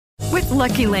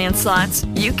Lucky Land Slots,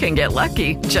 you can get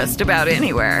lucky just about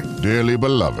anywhere. Dearly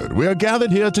beloved, we are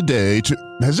gathered here today to...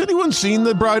 Has anyone seen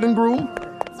the bride and groom?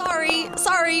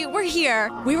 Sorry, we're here.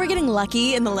 We were getting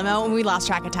lucky in the limo and we lost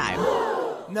track of time.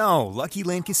 No, Lucky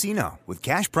Land Casino, with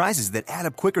cash prizes that add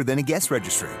up quicker than a guest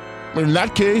registry. In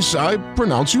that case, I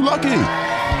pronounce you lucky.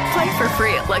 Play for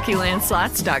free at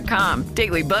LuckyLandSlots.com.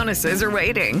 Daily bonuses are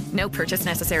waiting. No purchase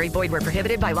necessary. Void where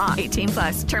prohibited by law.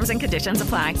 18+. Terms and conditions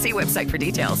apply. See website for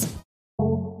details.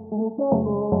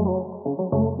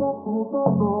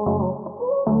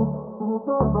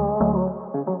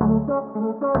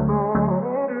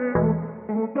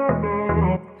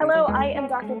 Hello, I am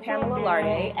Dr. Pamela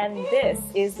Larde, and this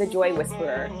is The Joy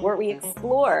Whisperer, where we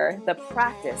explore the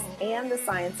practice and the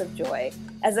science of joy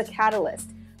as a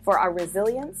catalyst for our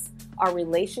resilience, our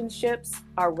relationships,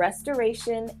 our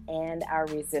restoration, and our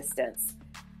resistance.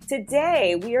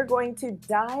 Today, we are going to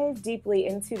dive deeply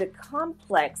into the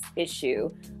complex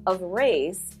issue of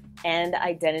race and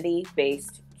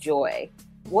identity-based joy.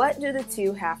 What do the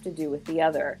two have to do with the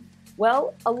other?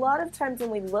 Well, a lot of times when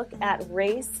we look at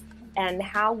race and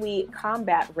how we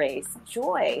combat race,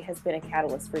 joy has been a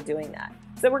catalyst for doing that.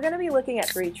 So we're going to be looking at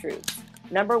three truths.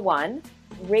 Number one,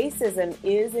 racism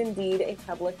is indeed a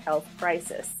public health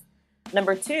crisis.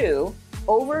 Number two,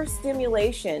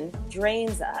 overstimulation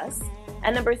drains us.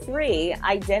 And number three,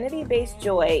 identity-based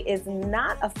joy is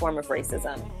not a form of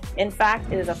racism. In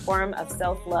fact, it is a form of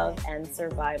self-love and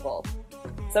survival.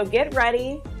 So get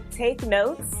ready, take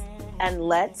notes, and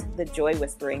let the joy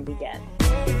whispering begin.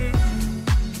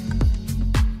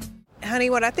 Honey,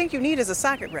 what I think you need is a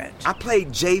socket wrench. I played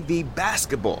JV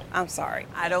basketball. I'm sorry,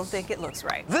 I don't think it looks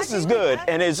right. This is good,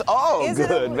 and it's all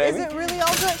good, baby. Is it really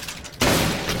all good?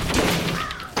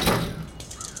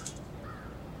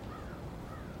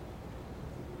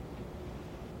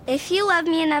 If you love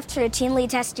me enough to routinely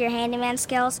test your handyman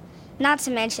skills, not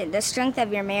to mention the strength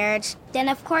of your marriage, then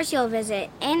of course you'll visit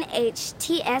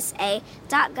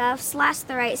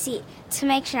nhtsa.gov/the-right-seat to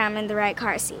make sure I'm in the right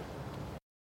car seat.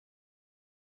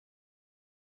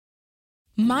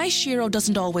 My Shiro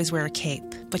doesn't always wear a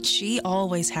cape, but she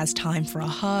always has time for a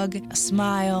hug, a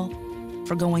smile,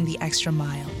 for going the extra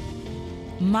mile.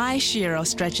 My Shiro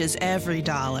stretches every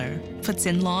dollar, puts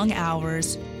in long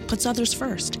hours, puts others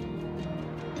first.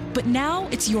 But now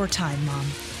it's your time, Mom.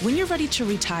 When you're ready to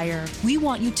retire, we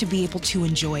want you to be able to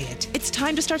enjoy it. It's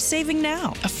time to start saving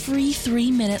now. A free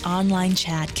 3-minute online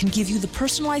chat can give you the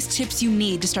personalized tips you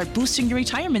need to start boosting your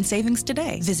retirement savings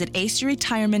today. Visit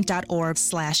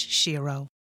aceyourretirement.org/Shiro.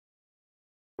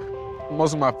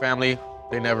 Most of my family,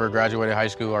 they never graduated high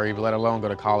school or even let alone go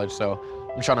to college, so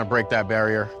I'm trying to break that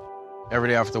barrier. Every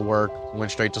day after work,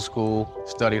 went straight to school,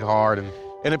 studied hard,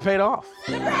 and it paid off.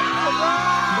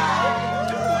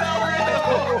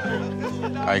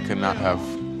 I could not have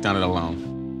done it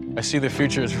alone. I see the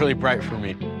future is really bright for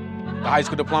me. The high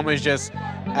school diploma is just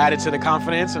added to the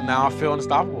confidence, and now I feel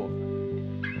unstoppable.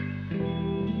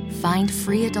 Find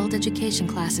free adult education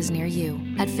classes near you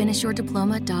at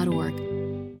finishyourdiploma.org.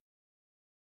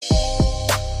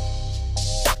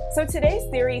 So today's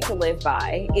theory to live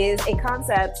by is a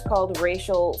concept called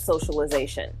racial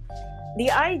socialization. The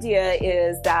idea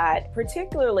is that,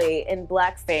 particularly in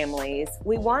Black families,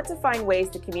 we want to find ways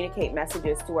to communicate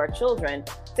messages to our children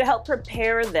to help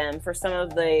prepare them for some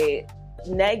of the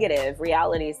negative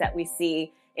realities that we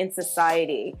see in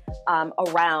society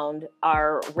around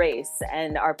our race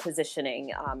and our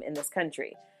positioning in this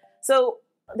country. So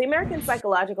the American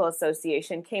Psychological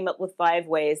Association came up with 5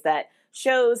 ways that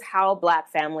shows how Black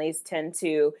families tend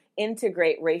to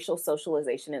integrate racial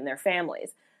socialization in their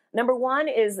families. Number 1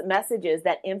 is messages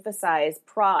that emphasize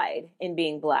pride in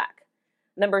being Black.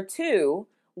 Number 2,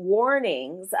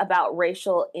 warnings about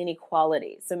racial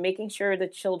inequality. So making sure the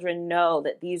children know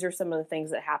that these are some of the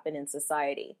things that happen in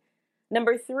society.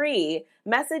 Number 3,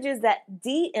 messages that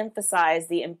de-emphasize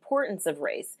the importance of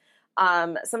race,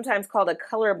 sometimes called a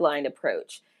colorblind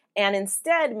approach, and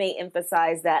instead may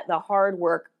emphasize that the hard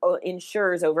work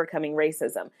ensures overcoming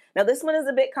racism. Now, this one is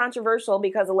a bit controversial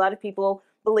because a lot of people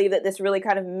believe that this really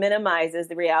kind of minimizes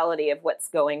the reality of what's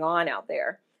going on out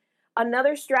there.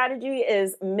 Another strategy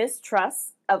is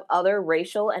mistrust of other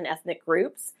racial and ethnic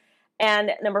groups.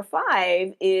 And number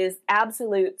 5 is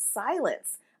absolute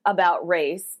silence about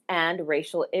race and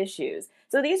racial issues.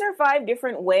 So these are 5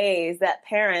 different ways that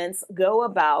parents go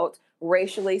about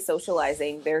racially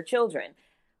socializing their children.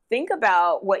 Think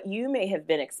about what you may have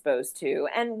been exposed to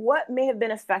and what may have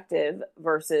been effective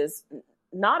versus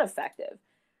not effective.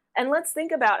 And let's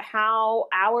think about how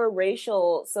our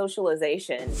racial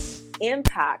socialization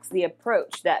impacts the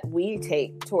approach that we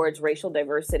take towards racial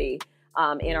diversity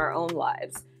in our own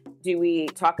lives. Do we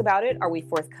talk about it? Are we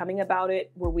forthcoming about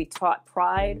it? Were we taught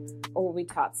pride or were we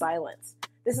taught silence?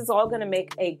 This is all going to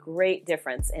make a great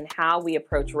difference in how we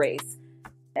approach race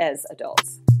as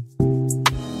adults.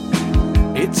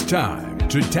 It's time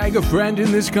to tag a friend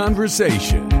in this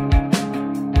conversation.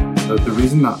 The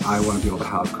reason that I want to be able to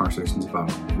have conversations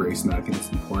about race, and I think it's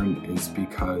important, is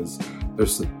because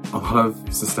there's a lot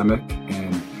of systemic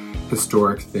and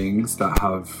historic things that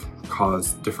have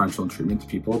caused differential treatment to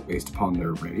people based upon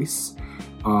their race.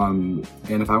 And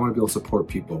if I want to be able to support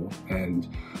people and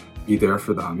be there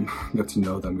for them, get to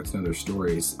know them, get to know their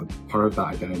stories, a part of that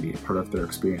identity, a part of their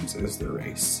experience is their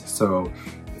race. So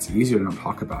it's easier to not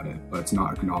talk about it, but it's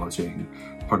not acknowledging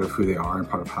part of who they are and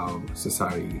part of how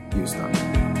society views them.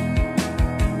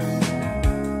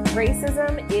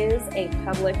 Racism is a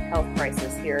public health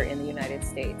crisis here in the United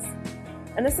States.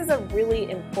 And this is a really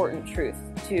important truth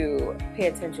to pay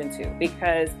attention to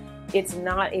because it's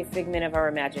not a figment of our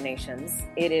imaginations.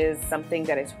 It is something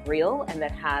that is real and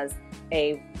that has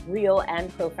a real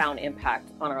and profound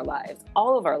impact on our lives,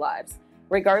 all of our lives,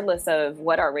 regardless of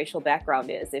what our racial background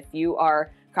is. If you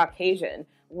are Caucasian,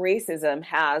 racism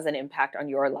has an impact on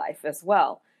your life as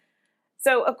well.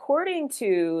 So according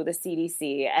to the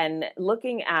CDC and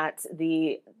looking at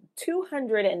the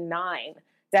 209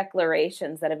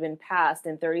 declarations that have been passed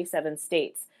in 37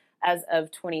 states as of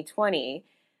 2020,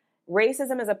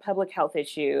 racism is a public health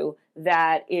issue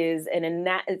that is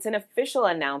it's an official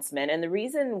announcement. And the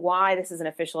reason why this is an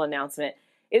official announcement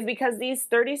is because these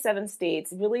 37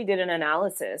 states really did an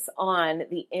analysis on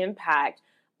the impact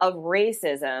of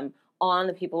racism on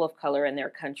the people of color in their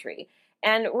country.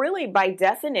 And really, by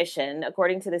definition,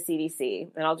 according to the CDC,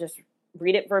 and I'll just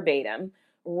read it verbatim,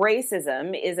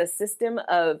 racism is a system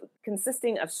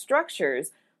consisting of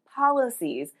structures,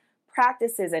 policies,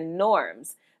 practices, and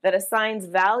norms that assigns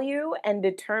value and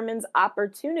determines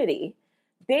opportunity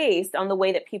based on the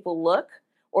way that people look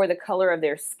or the color of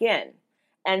their skin.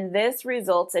 And this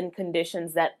results in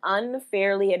conditions that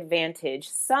unfairly advantage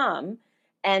some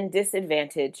and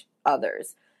disadvantage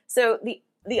others. So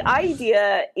the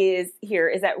idea is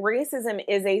that racism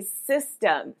is a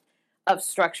system of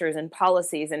structures and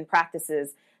policies and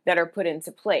practices that are put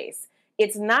into place.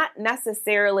 It's not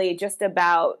necessarily just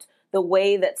about the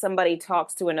way that somebody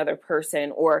talks to another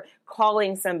person or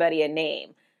calling somebody a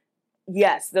name.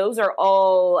 Yes, those are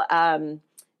all,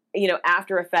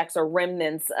 after effects or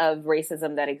remnants of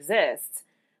racism that exists.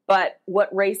 But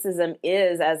what racism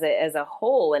is as a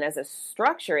whole and as a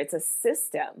structure, it's a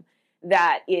system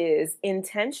that is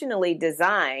intentionally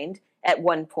designed at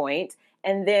one point,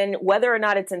 and then whether or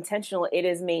not it's intentional, it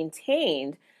is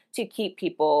maintained to keep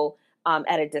people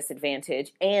at a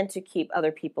disadvantage and to keep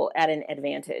other people at an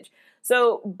advantage.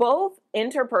 So both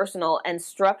interpersonal and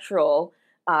structural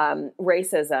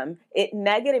racism, it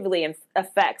negatively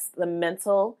affects the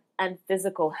mental and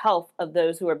physical health of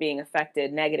those who are being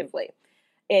affected negatively.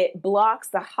 It blocks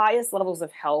the highest levels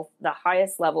of health, the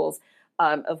highest levels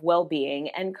of well-being,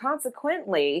 and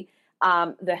consequently,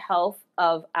 the health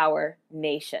of our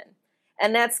nation.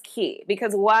 And that's key,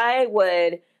 because why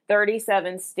would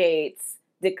 37 states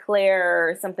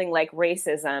declare something like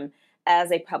racism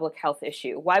as a public health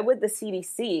issue? Why would the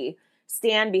CDC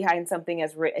stand behind something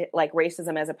like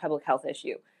racism as a public health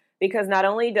issue? Because not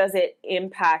only does it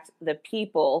impact the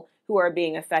people who are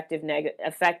being affected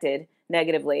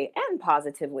negatively and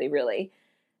positively, really,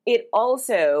 it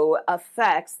also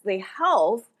affects the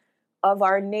health of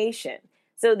our nation.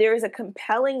 So there is a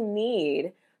compelling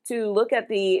need to look at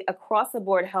the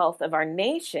across-the-board health of our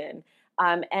nation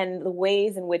and the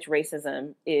ways in which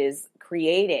racism is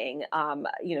creating,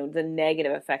 the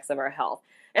negative effects of our health.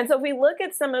 And so if we look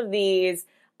at some of these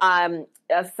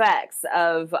effects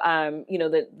of,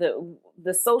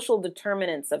 the social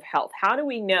determinants of health, how do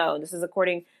we know? This is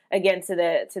according, again, to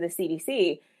the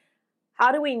CDC.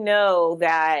 How do we know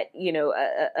that,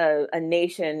 a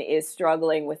nation is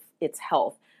struggling with its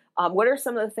health? What are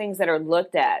some of the things that are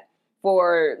looked at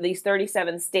for these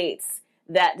 37 states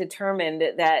that determined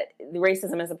that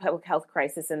racism is a public health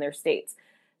crisis in their states?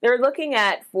 They're looking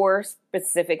at 4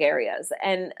 specific areas.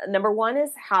 And number 1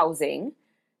 is housing,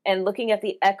 and looking at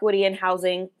the equity in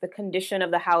housing, the condition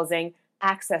of the housing,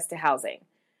 access to housing.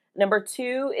 Number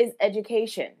 2 is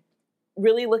education.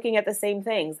 Really looking at the same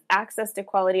things, access to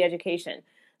quality education,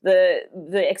 the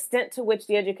extent to which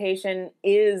the education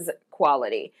is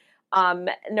quality.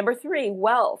 Number 3,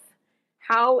 wealth.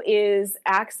 How is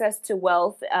access to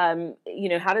wealth, how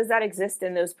does that exist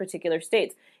in those particular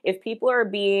states? If people are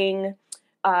being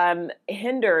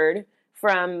hindered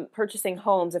from purchasing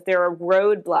homes, if there are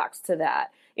roadblocks to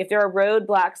that, if there are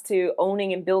roadblocks to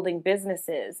owning and building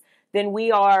businesses, then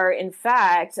we are, in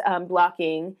fact,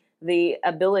 blocking the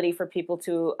ability for people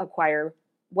to acquire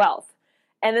wealth.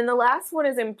 And then the last one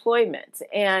is employment.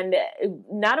 And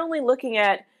not only looking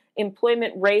at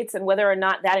employment rates and whether or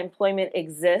not that employment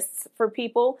exists for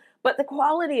people, but the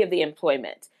quality of the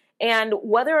employment and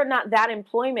whether or not that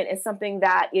employment is something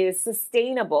that is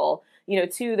sustainable,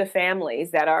 to the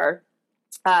families that are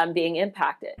being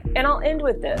impacted. And I'll end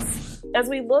with this. As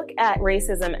we look at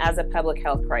racism as a public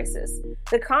health crisis,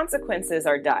 the consequences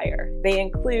are dire. They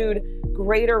include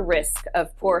greater risk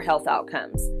of poor health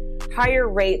outcomes, higher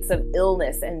rates of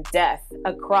illness and death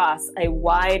across a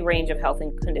wide range of health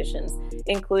conditions,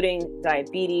 including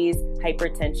diabetes,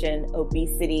 hypertension,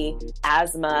 obesity,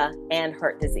 asthma, and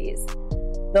heart disease.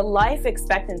 The life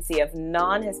expectancy of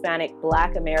non-Hispanic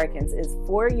Black Americans is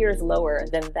 4 years lower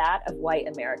than that of white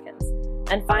Americans.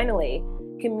 And finally,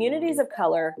 communities of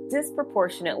color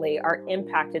disproportionately are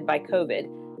impacted by COVID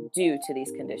due to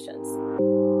these conditions.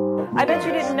 I bet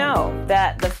you didn't know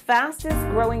that the fastest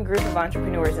growing group of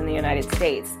entrepreneurs in the United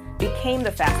States became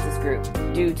the fastest group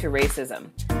due to racism.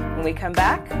 When we come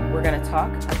back, we're going to talk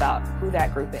about who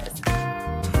that group is.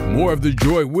 More of the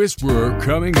Joy Whisperer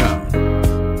coming up.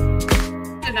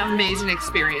 An amazing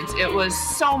experience. It was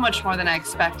so much more than I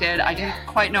expected. I didn't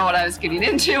quite know what I was getting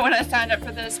into when I signed up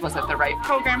for this. Was it the right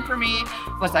program for me?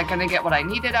 Was I going to get what I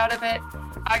needed out of it?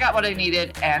 I got what I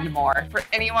needed and more. For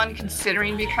anyone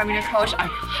considering becoming a coach, I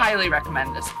highly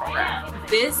recommend this program.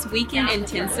 This weekend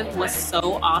intensive was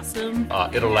so awesome.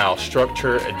 It allows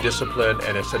structure and discipline,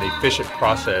 and it's an efficient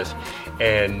process.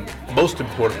 And most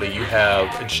importantly, you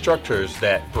have instructors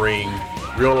that bring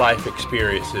real life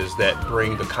experiences that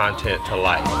bring the content to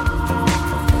life.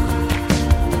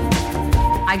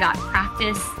 I got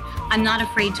practice. I'm not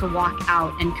afraid to walk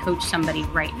out and coach somebody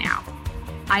right now.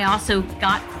 I also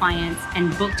got clients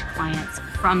and booked clients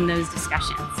from those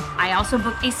discussions. I also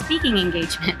booked a speaking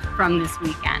engagement from this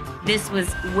weekend. This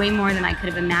was way more than I could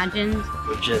have imagined. It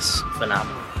was just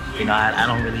phenomenal. I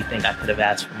don't really think I could have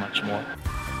asked for much more.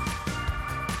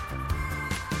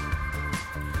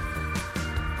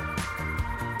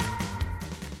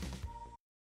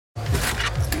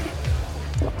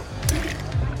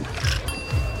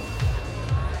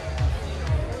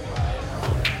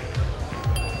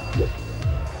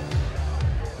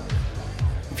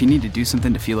 If you need to do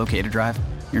something to feel okay to drive,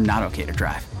 you're not okay to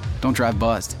drive. Don't drive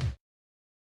buzzed.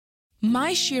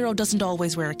 My Shiro doesn't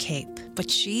always wear a cape, but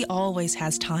she always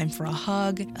has time for a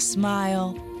hug, a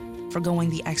smile, for going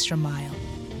the extra mile.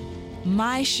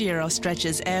 My Shiro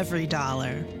stretches every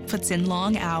dollar, puts in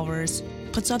long hours,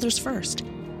 puts others first.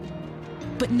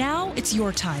 But now it's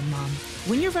your time, Mom.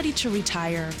 When you're ready to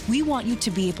retire, we want you to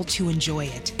be able to enjoy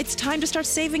it. It's time to start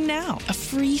saving now. A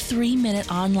free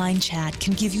 3-minute online chat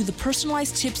can give you the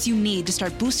personalized tips you need to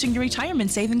start boosting your retirement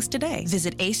savings today.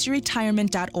 Visit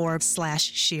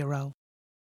aceyourretirement.org/Shiro.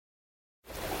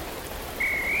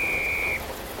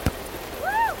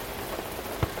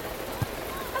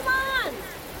 Come on!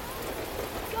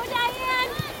 Go,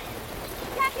 Diane!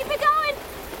 Yeah, keep it going!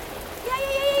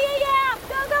 Yeah!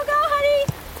 Go, honey!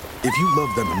 If you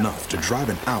love them enough to drive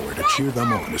an hour to cheer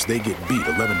them on as they get beat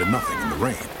 11-0 in the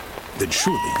rain, then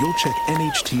surely you'll check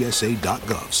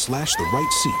NHTSA.gov/the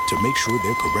right seat to make sure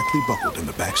they're correctly buckled in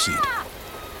the back seat.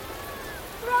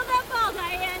 Throw that ball,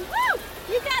 Diane! Woo!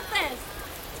 You got this!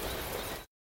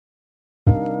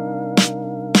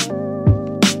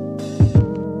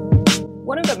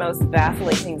 One of the most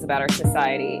baffling things about our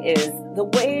society is the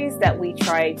ways that we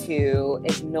try to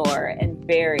ignore and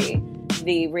bury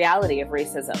the reality of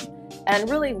racism. And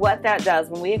really what that does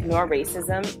when we ignore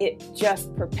racism, it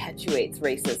just perpetuates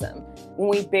racism. When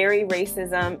we bury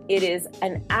racism, it is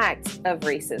an act of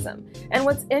racism. And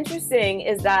what's interesting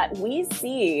is that we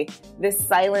see this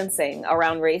silencing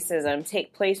around racism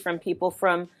take place from people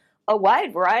from a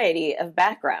wide variety of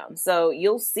backgrounds. So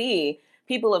you'll see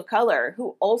people of color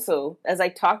who also, as I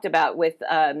talked about with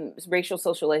racial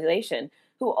socialization,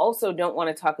 who also don't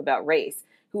want to talk about race,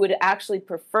 who would actually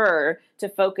prefer to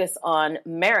focus on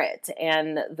merit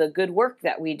and the good work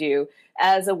that we do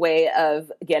as a way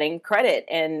of getting credit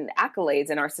and accolades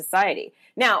in our society.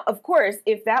 Now, of course,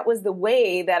 if that was the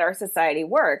way that our society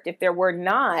worked, if there were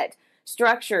not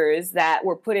structures that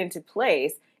were put into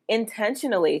place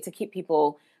intentionally to keep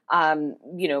people,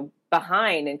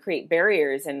 behind and create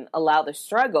barriers and allow the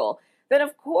struggle, then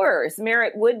of course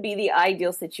merit would be the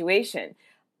ideal situation.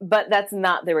 But that's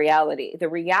not the reality. The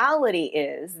reality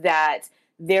is that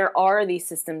there are these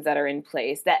systems that are in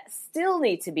place that still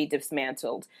need to be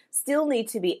dismantled, still need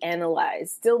to be analyzed,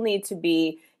 still need to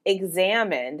be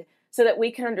examined so that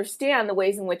we can understand the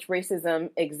ways in which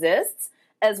racism exists,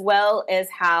 as well as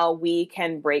how we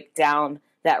can break down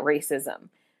that racism.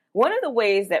 One of the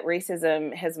ways that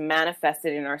racism has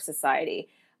manifested in our society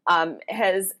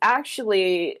has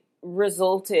actually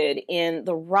resulted in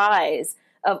the rise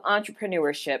of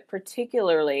entrepreneurship,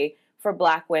 particularly for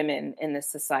Black women in this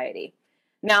society.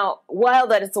 Now, while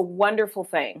that is a wonderful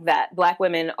thing that Black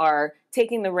women are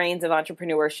taking the reins of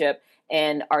entrepreneurship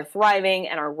and are thriving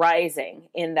and are rising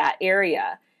in that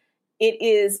area,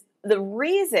 the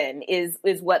reason is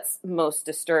what's most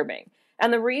disturbing.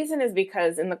 And the reason is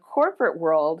because in the corporate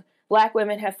world, Black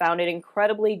women have found it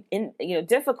incredibly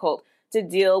difficult to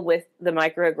deal with the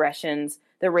microaggressions,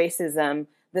 the racism,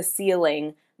 the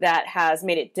ceiling that has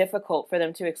made it difficult for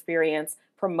them to experience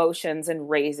promotions and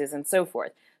raises and so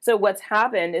forth. So what's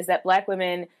happened is that Black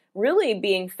women, really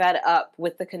being fed up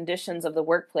with the conditions of the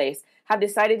workplace, have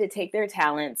decided to take their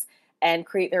talents and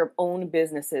create their own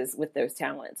businesses with those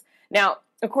talents. Now,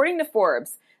 according to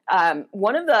Forbes,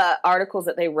 one of the articles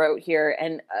that they wrote here,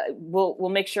 and we'll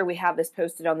make sure we have this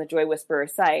posted on the Joy Whisperer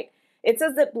site, it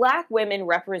says that Black women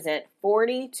represent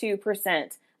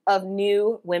 42% of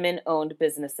new women-owned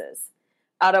businesses.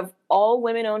 Out of all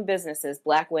women-owned businesses,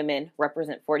 Black women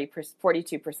represent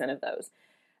 42% of those.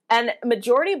 And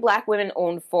majority Black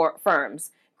women-owned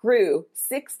firms grew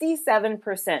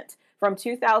 67% from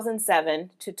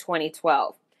 2007 to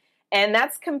 2012. And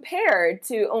that's compared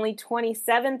to only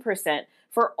 27%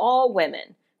 for all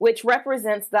women, which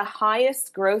represents the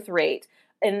highest growth rate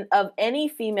of any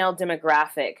female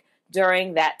demographic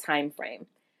during that time frame.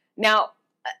 Now,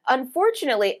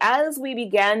 unfortunately, as we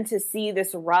began to see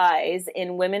this rise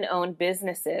in women-owned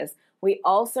businesses, we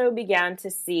also began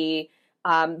to see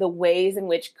the ways in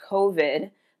which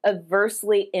COVID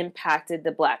adversely impacted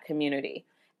the Black community.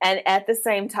 And at the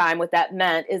same time, what that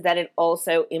meant is that it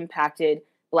also impacted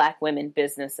Black women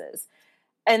businesses.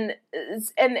 And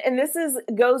this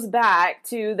goes back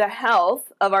to the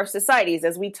health of our societies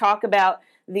as we talk about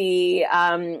the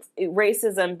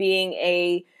racism being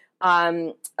a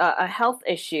health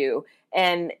issue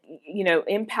and,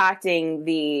 impacting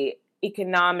the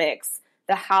economics,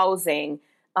 the housing,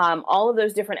 all of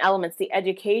those different elements, the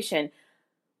education.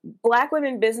 Black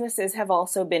women businesses have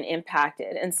also been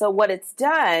impacted. And so what it's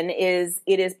done is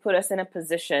it has put us in a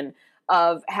position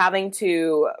of having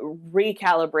to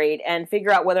recalibrate and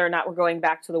figure out whether or not we're going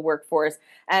back to the workforce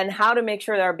and how to make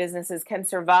sure that our businesses can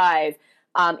survive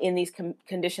in these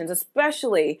conditions,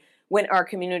 especially when our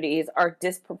communities are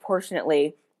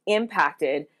disproportionately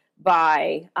impacted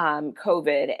by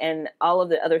COVID and all of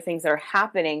the other things that are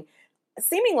happening,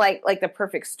 seeming like the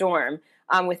perfect storm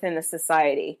within the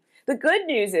society. The good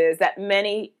news is that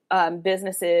many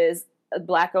businesses,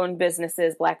 Black-owned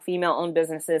businesses, Black female-owned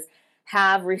businesses,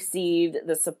 have received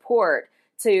the support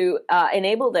to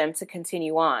enable them to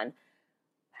continue on.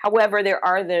 However, there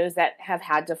are those that have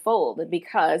had to fold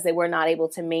because they were not able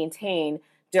to maintain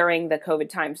during the COVID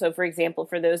time. So, for example,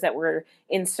 for those that were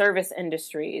in service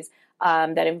industries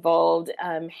that involved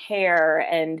hair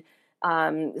and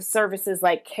services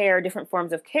like care, different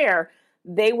forms of care,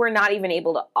 they were not even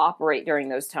able to operate during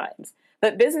those times.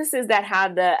 But businesses that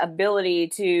had the ability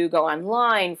to go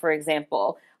online, for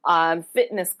example,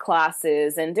 fitness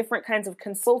classes and different kinds of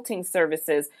consulting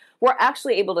services were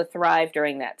actually able to thrive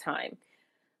during that time.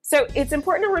 So it's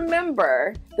important to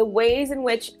remember the ways in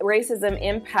which racism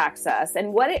impacts us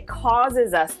and what it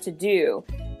causes us to do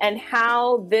and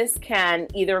how this can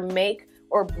either make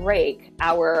or break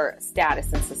our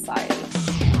status in society.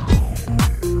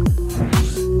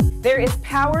 There is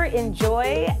power in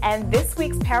joy, and this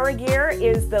week's Power Gear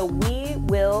is the We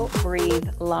Will Breathe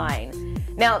line.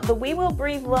 Now, the We Will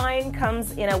Breathe line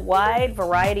comes in a wide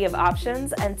variety of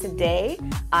options, and today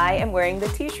I am wearing the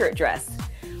t-shirt dress.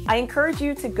 I encourage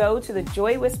you to go to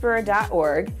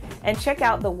thejoywhisperer.org and check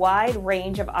out the wide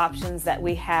range of options that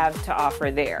we have to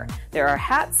offer there. There are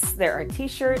hats, there are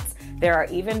t-shirts, there are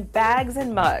even bags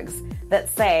and mugs that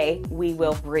say, "We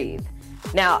will breathe."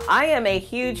 Now, I am a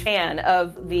huge fan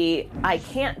of the I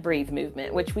Can't Breathe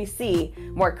movement, which we see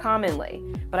more commonly,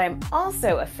 but I'm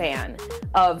also a fan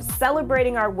of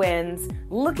celebrating our wins,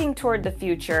 looking toward the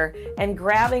future, and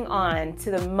grabbing on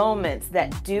to the moments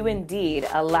that do indeed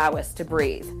allow us to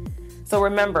breathe. So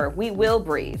remember, we will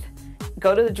breathe.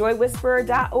 Go to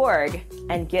thejoywhisperer.org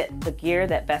and get the gear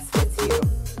that best fits you.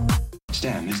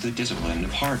 STEM is the discipline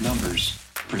of hard numbers,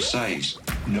 precise,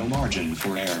 no margin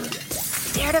for error.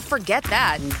 Dare to forget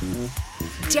that.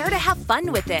 Dare to have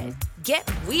fun with it.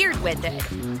 Get weird with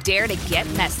it. Dare to get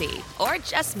messy or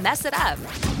just mess it up.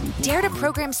 Dare to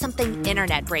program something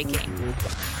internet-breaking,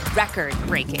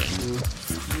 record-breaking.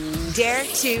 Dare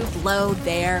to blow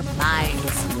their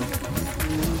minds.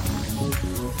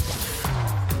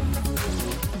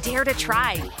 Dare to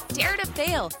try. Dare to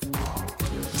fail.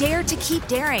 Dare to keep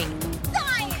daring.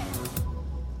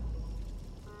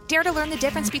 Dare to learn the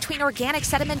difference between organic,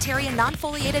 sedimentary, and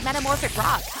non-foliated metamorphic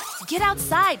rock. Get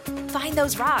outside, find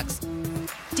those rocks.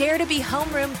 Dare to be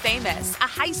homeroom famous, a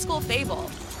high school fable.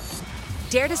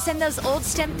 Dare to send those old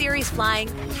STEM theories flying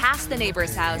past the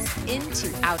neighbor's house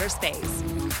into outer space.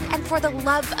 And for the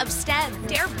love of STEM,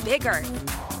 dare bigger.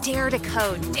 Dare to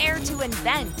code, dare to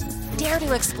invent, dare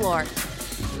to explore,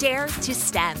 dare to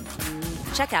STEM.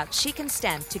 Check out She Can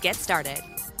STEM to get started.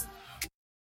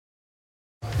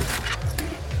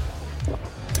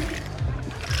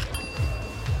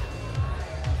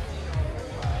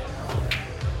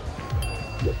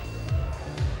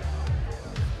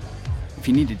 If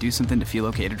you need to do something to feel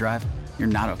okay to drive, you're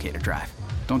not okay to drive.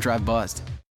 Don't drive buzzed.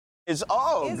 It's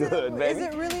all good, baby. Is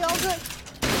it really all good?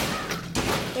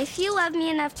 If you love me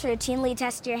enough to routinely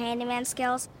test your handyman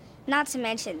skills, not to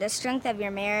mention the strength of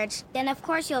your marriage, then of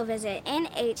course you'll visit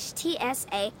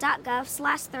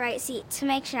nhtsa.gov/the-right-seat to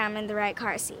make sure I'm in the right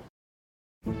car seat.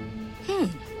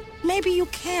 Maybe you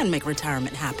can make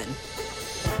retirement happen.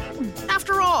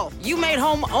 After all, you made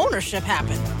home ownership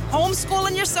happen.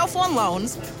 Homeschooling yourself on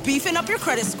loans, beefing up your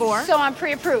credit score. So I'm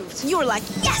pre-approved. You were like,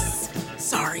 yes!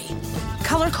 Sorry.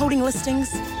 Color-coding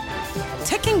listings,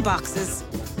 ticking boxes,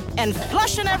 and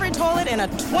flushing every toilet in a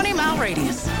 20-mile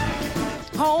radius.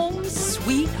 Home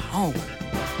sweet home.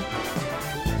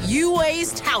 You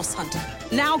aced house hunting.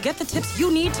 Now get the tips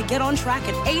you need to get on track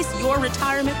at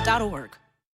aceyourretirement.org.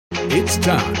 It's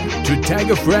time to tag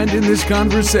a friend in this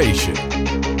conversation.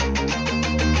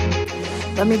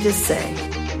 Let me just say,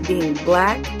 being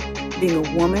black, being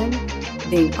a woman,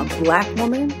 being a black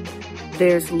woman,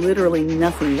 there's literally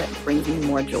nothing that brings me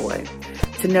more joy.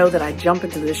 To know that I jump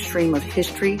into this stream of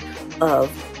history of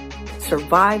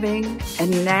surviving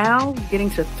and now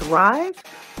getting to thrive,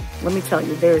 let me tell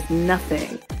you, there's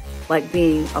nothing like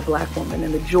being a black woman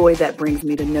and the joy that brings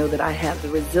me to know that I have the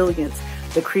resilience,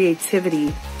 the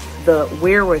creativity, the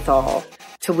wherewithal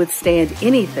to withstand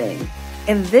anything.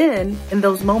 And then in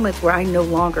those moments where I no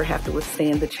longer have to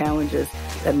withstand the challenges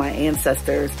that my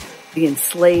ancestors, the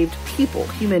enslaved people,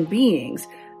 human beings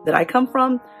that I come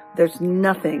from, there's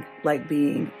nothing like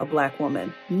being a black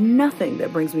woman. Nothing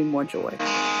that brings me more joy.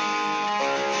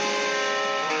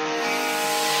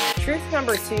 Truth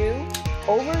number 2,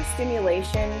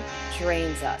 overstimulation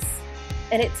drains us.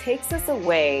 And it takes us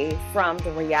away from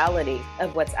the reality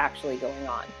of what's actually going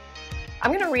on.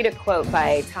 I'm going to read a quote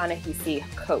by Ta-Nehisi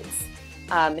Coates,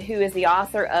 who is the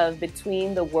author of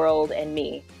Between the World and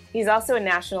Me. He's also a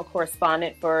national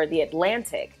correspondent for The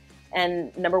Atlantic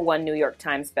and #1 New York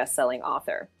Times bestselling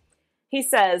author. He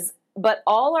says, but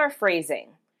all our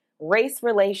phrasing, race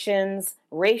relations,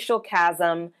 racial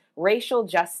chasm, racial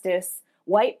justice,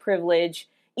 white privilege,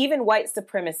 even white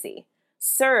supremacy,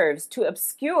 serves to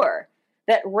obscure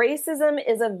that racism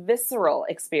is a visceral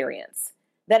experience,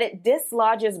 that it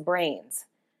dislodges brains,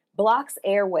 blocks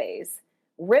airways,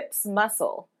 rips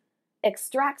muscle,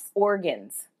 extracts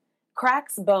organs,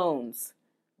 cracks bones,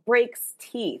 breaks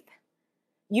teeth.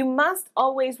 You must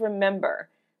always remember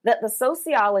that the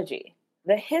sociology,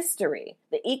 the history,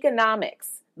 the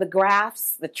economics, the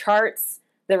graphs, the charts,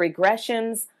 the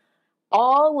regressions,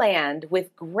 all land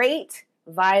with great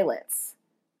violence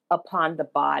upon the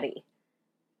body.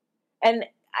 And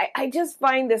I just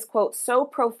find this quote so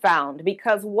profound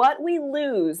because what we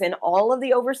lose in all of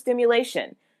the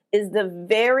overstimulation is the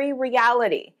very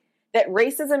reality that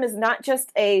racism is not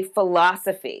just a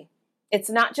philosophy. It's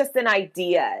not just an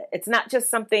idea. It's not just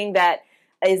something that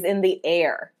is in the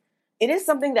air. It is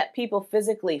something that people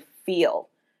physically feel.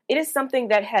 It is something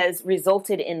that has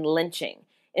resulted in lynching,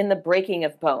 in the breaking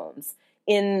of bones,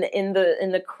 in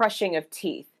the crushing of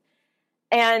teeth.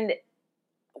 And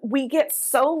we get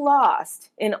so lost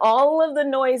in all of the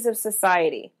noise of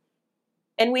society.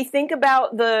 And we think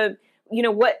about what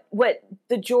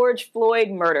the George Floyd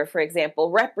murder, for example,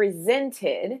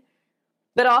 represented,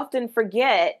 but often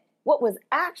forget what was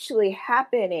actually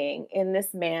happening in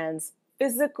this man's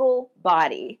physical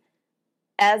body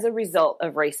as a result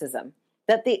of racism,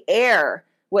 that the air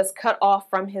was cut off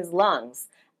from his lungs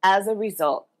as a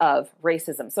result of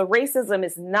racism. So racism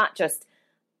is not just,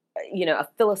 a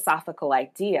philosophical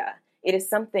idea. It is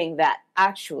something that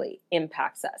actually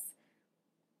impacts us.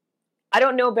 I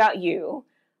don't know about you,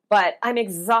 but I'm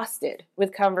exhausted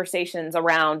with conversations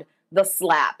around the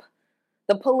slap,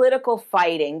 the political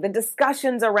fighting, the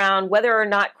discussions around whether or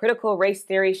not critical race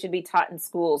theory should be taught in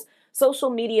schools,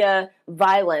 social media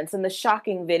violence, and the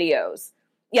shocking videos.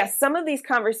 Yes, some of these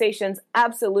conversations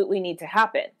absolutely need to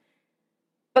happen.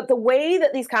 But the way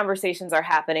that these conversations are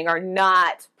happening are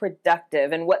not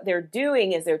productive. And what they're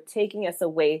doing is they're taking us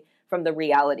away from the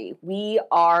reality. We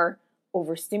are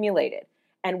overstimulated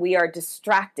and we are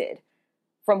distracted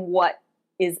from what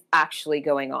is actually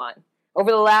going on.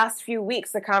 Over the last few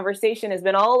weeks, the conversation has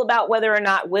been all about whether or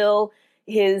not Will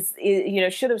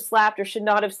should have slapped or should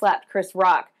not have slapped Chris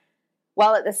Rock,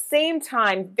 while at the same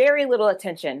time, very little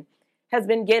attention has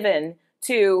been given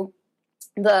to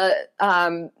the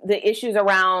issues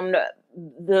around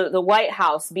the White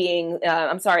House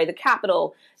the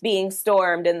Capitol being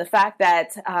stormed, and the fact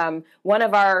that one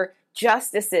of our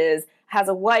justices has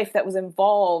a wife that was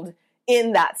involved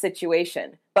in that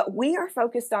situation. But we are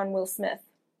focused on Will Smith.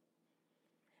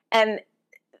 And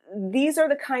these are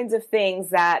the kinds of things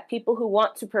that people who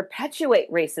want to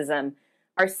perpetuate racism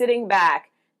are sitting back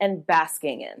and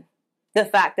basking in. The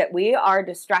fact that we are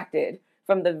distracted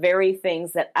from the very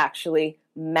things that actually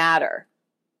matter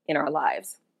in our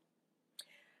lives.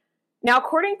 Now,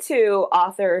 according to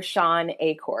author Sean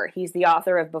Achor, he's the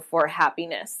author of Before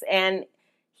Happiness, and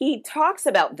he talks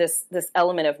about this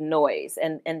element of noise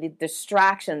and the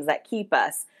distractions that keep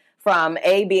us from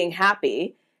A, being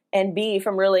happy, and B,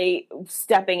 from really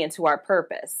stepping into our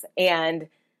purpose. And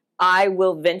I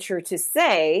will venture to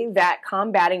say that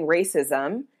combating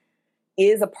racism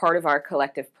is a part of our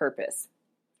collective purpose.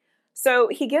 So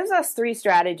he gives us 3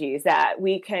 strategies that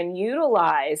we can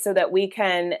utilize so that we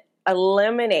can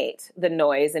eliminate the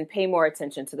noise and pay more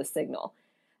attention to the signal.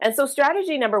 And so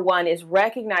strategy number 1 is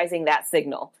recognizing that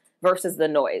signal versus the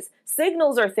noise.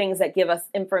 Signals are things that give us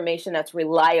information that's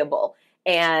reliable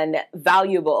and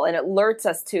valuable, and it alerts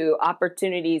us to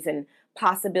opportunities and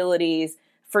possibilities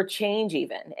for change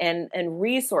even, and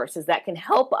resources that can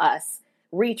help us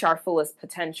reach our fullest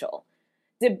potential.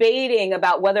 Debating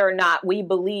about whether or not we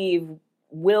believe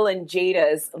Will and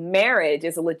Jada's marriage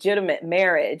is a legitimate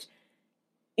marriage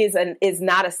is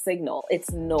not a signal, it's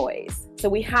noise. So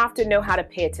we have to know how to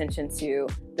pay attention to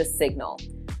the signal.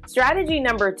 Strategy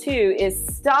number 2 is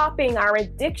stopping our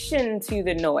addiction to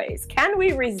the noise. Can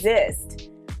we resist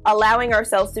allowing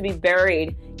ourselves to be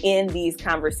buried in these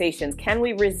conversations? Can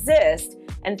we resist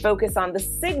and focus on the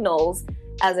signals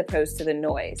as opposed to the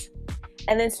noise?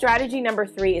 And then strategy number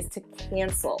 3 is to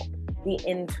cancel the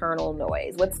internal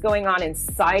noise. What's going on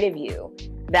inside of you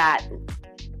that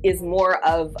is more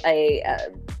of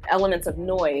elements of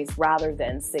noise rather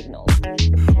than signals.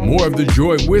 More of the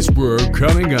Joy Whisperer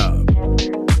coming up.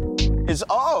 It's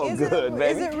all good,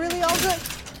 baby. Is it really all good?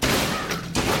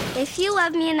 If you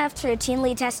love me enough to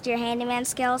routinely test your handyman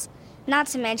skills, not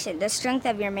to mention the strength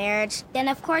of your marriage, then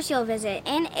of course you'll visit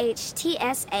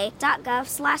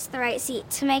nhtsa.gov/therightseat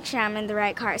to make sure I'm in the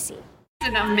right car seat.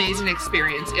 An amazing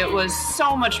experience. It was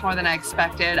so much more than I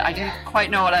expected. I didn't quite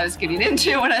know what I was getting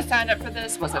into when I signed up for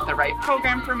this. Was it the right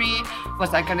program for me?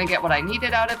 Was I going to get what I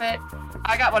needed out of it?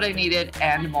 I got what I needed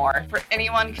and more. For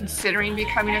anyone considering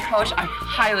becoming a coach, I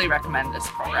highly recommend this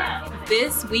program.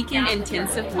 This weekend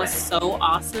intensive was so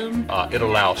awesome. It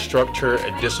allows structure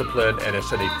and discipline, and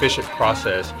it's an efficient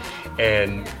process.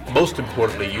 And most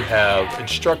importantly, you have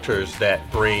instructors that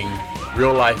bring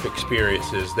real life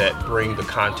experiences that bring the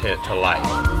content to life.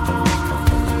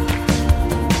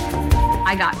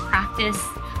 I got practice.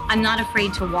 I'm not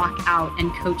afraid to walk out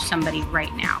and coach somebody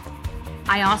right now.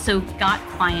 I also got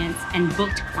clients and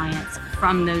booked clients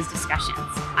from those discussions.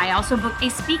 I also booked a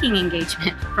speaking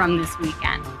engagement from this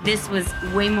weekend. This was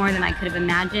way more than I could have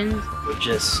imagined.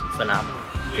 Just phenomenal.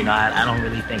 I don't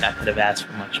really think I could have asked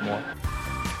for much more.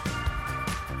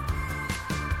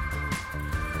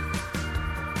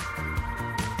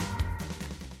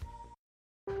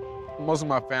 Most of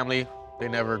my family, they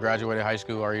never graduated high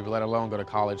school or even let alone go to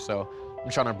college, so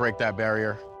I'm trying to break that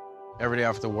barrier. Every day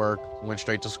after work, went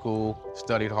straight to school,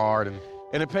 studied hard, and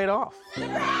it paid off.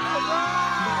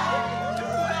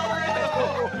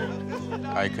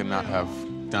 I could not have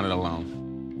done it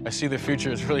alone. I see the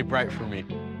future is really bright for me.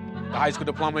 The high school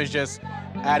diploma is just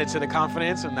added to the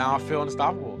confidence, and now I feel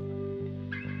unstoppable.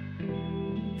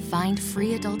 Find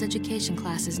free adult education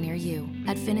classes near you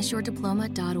at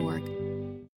finishyourdiploma.org.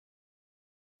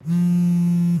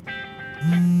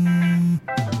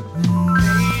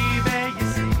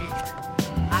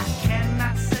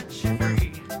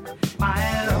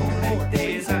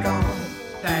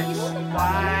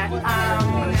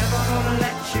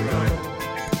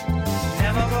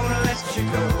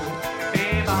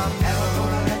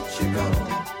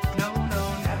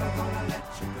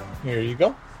 Here you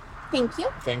go. Thank you.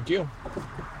 Thank you.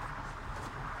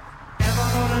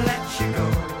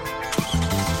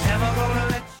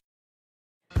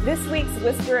 This week's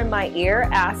Whisper in My Ear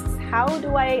asks, how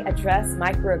do I address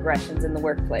microaggressions in the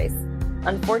workplace?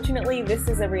 Unfortunately, this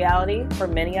is a reality for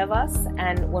many of us,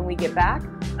 and when we get back,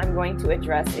 I'm going to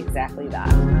address exactly that.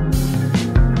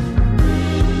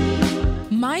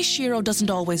 My Shiro doesn't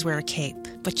always wear a cape,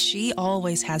 but she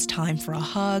always has time for a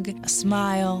hug, a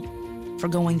smile, for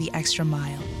going the extra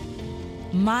mile.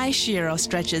 My Shiro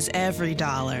stretches every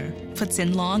dollar, puts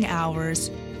in long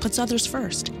hours, puts others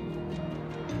first.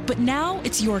 But now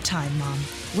it's your time, Mom.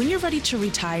 When you're ready to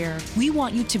retire, we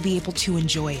want you to be able to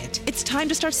enjoy it. It's time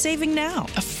to start saving now.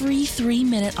 A free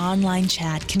 3-minute online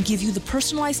chat can give you the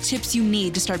personalized tips you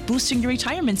need to start boosting your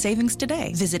retirement savings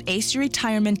today. Visit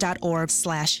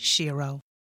aceyourretirement.org/Shiro.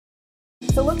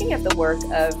 So looking at the work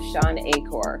of Sean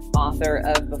Acor, author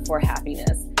of Before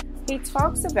Happiness, he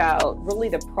talks about really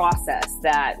the process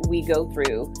that we go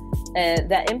through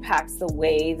that impacts the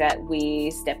way that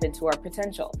we step into our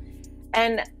potential.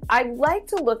 And I like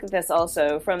to look at this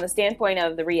also from the standpoint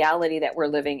of the reality that we're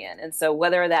living in. And so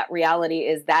whether that reality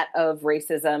is that of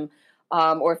racism,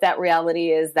 or if that reality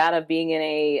is that of being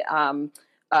in an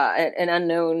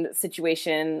unknown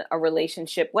situation, a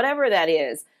relationship, whatever that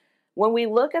is, when we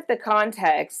look at the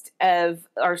context of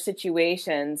our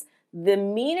situations, the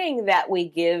meaning that we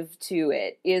give to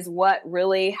it is what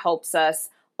really helps us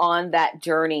on that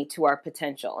journey to our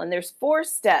potential. And there's 4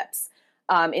 steps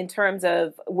in terms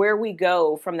of where we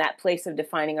go from that place of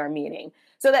defining our meaning.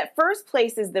 So that first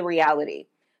place is the reality.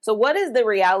 So what is the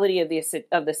reality of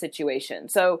the situation?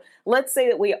 So let's say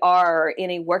that we are in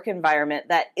a work environment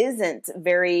that isn't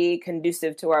very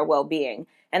conducive to our well-being,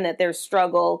 and that there's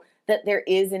struggle, that there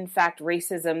is in fact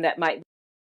racism that might be in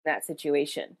that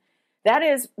situation. That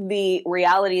is the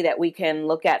reality that we can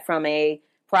look at from a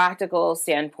practical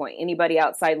standpoint. Anybody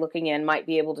outside looking in might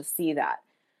be able to see that.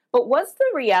 But what's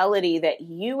the reality that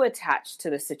you attach to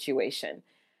the situation?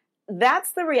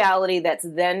 That's the reality that's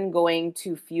then going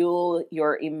to fuel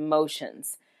your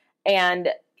emotions.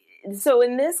 And so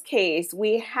in this case,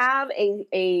 we have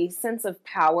a sense of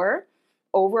power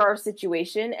over our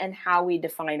situation and how we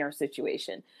define our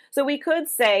situation. So we could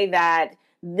say that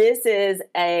this is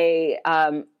a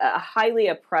highly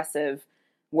oppressive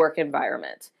work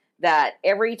environment, that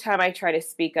every time I try to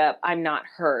speak up, I'm not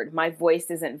heard. My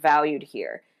voice isn't valued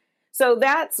here. So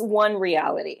that's one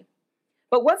reality.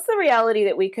 But what's the reality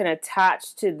that we can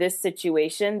attach to this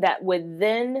situation that would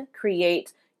then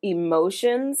create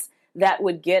emotions that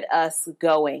would get us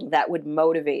going, that would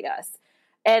motivate us?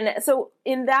 And so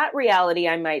in that reality,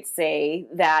 I might say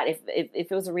that if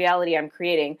it was a reality I'm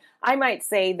creating, I might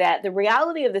say that the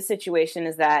reality of the situation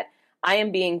is that I am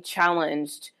being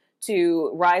challenged to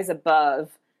rise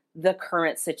above the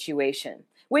current situation,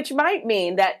 which might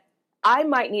mean that I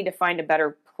might need to find a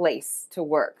better place to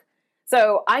work.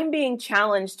 So I'm being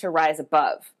challenged to rise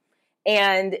above.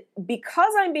 And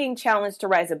because I'm being challenged to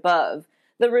rise above,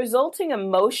 the resulting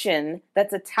emotion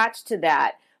that's attached to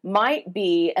that might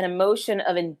be an emotion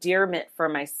of endearment for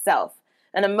myself,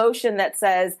 an emotion that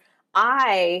says,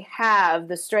 I have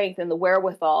the strength and the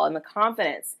wherewithal and the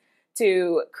confidence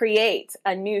to create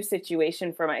a new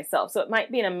situation for myself. So it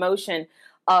might be an emotion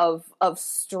of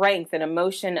strength, an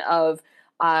emotion of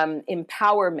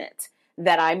empowerment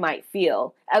that I might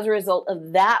feel as a result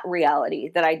of that reality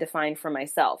that I defined for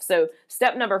myself. So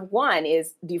step number 1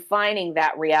 is defining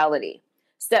that reality.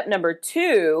 Step number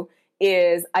 2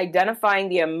 is identifying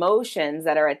the emotions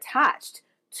that are attached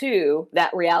to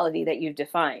that reality that you've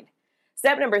defined.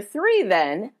 Step number 3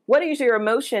 then, what does your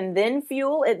emotion then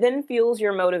fuel? It then fuels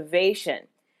your motivation.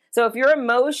 So if your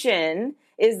emotion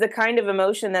is the kind of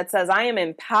emotion that says, I am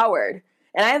empowered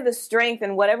and I have the strength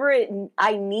and whatever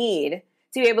I need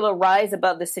to be able to rise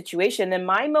above the situation, then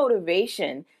my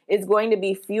motivation is going to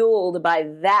be fueled by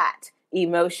that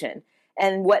emotion.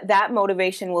 And what that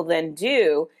motivation will then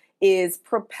do is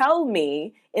propel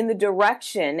me in the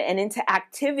direction and into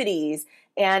activities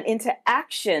and into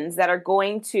actions that are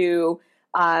going to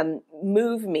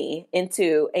move me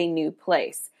into a new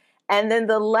place. And then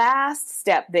the last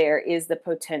step there is the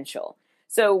potential.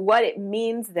 So what it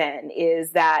means then is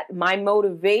that my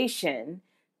motivation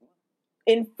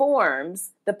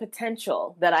informs the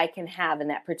potential that I can have in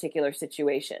that particular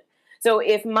situation. So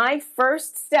if my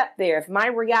first step there, if my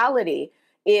reality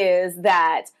is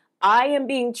that I am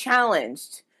being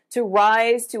challenged to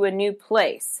rise to a new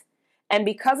place, and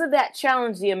because of that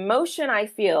challenge, the emotion I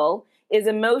feel is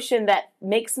emotion that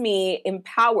makes me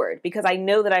empowered because I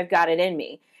know that I've got it in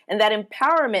me. And that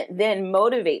empowerment then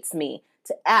motivates me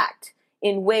to act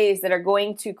in ways that are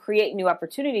going to create new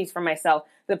opportunities for myself.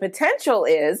 The potential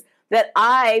is that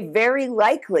I very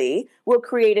likely will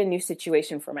create a new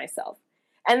situation for myself.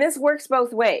 And this works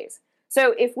both ways.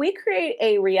 So if we create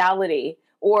a reality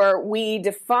or we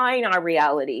define our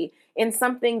reality in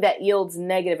something that yields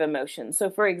negative emotions. So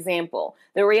for example,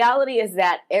 the reality is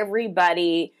that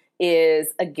everybody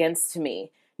is against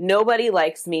me. nobody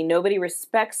likes me, nobody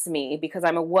respects me because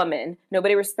I'm a woman,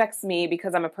 nobody respects me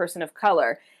because I'm a person of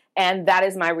color, and that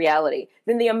is my reality,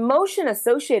 then the emotion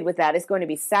associated with that is going to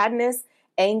be sadness,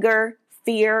 anger,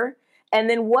 fear. And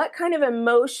then what kind of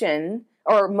emotion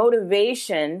or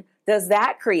motivation does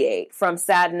that create from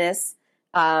sadness,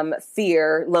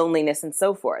 fear, loneliness, and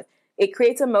so forth? It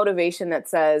creates a motivation that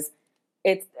says,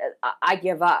 I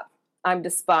give up, I'm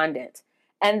despondent.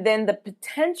 And then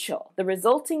the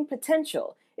resulting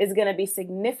potential is going to be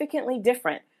significantly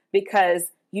different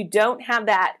because you don't have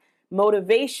that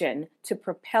motivation to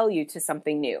propel you to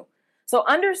something new. So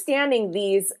understanding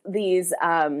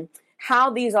how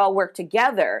these all work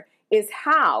together is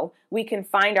how we can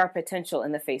find our potential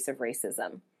in the face of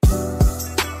racism.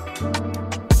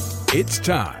 It's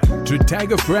time to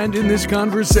tag a friend in this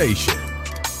conversation.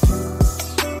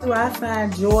 Do I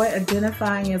find joy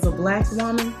identifying as a Black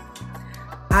woman?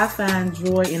 I find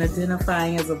joy in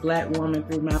identifying as a Black woman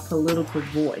through my political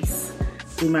voice,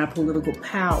 through my political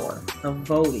power of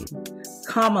voting.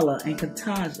 Kamala and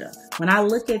Ketanji, when I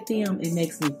look at them, it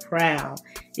makes me proud.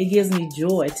 It gives me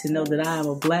joy to know that I am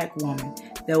a Black woman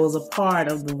that was a part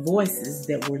of the voices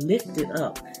that were lifted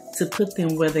up to put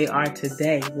them where they are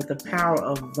today with the power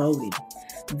of voting.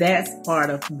 That's part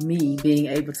of me being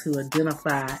able to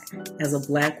identify as a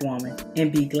Black woman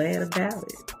and be glad about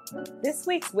it. This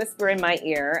week's Whisper in My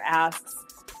Ear asks,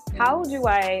 how do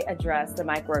I address the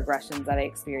microaggressions that I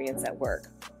experience at work?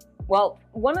 Well,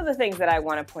 one of the things that I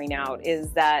want to point out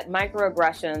is that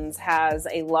microaggressions has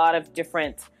a lot of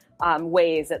different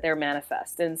ways that they're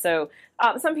manifest. And so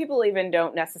some people even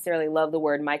don't necessarily love the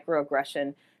word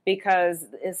microaggression because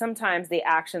sometimes the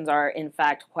actions are in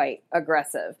fact quite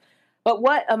aggressive. But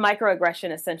what a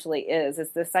microaggression essentially is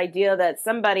this idea that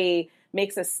somebody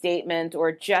makes a statement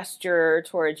or gesture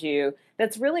towards you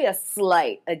that's really a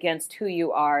slight against who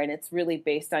you are, and it's really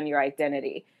based on your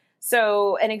identity.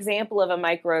 So an example of a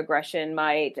microaggression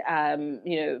might,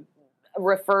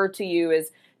 refer to you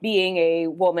as being a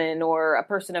woman or a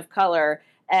person of color,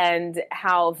 and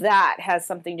how that has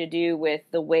something to do with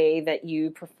the way that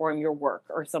you perform your work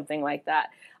or something like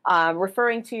that.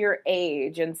 Referring to your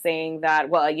age and saying that,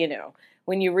 well,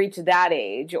 when you reach that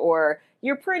age, or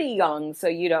you're pretty young, so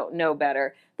you don't know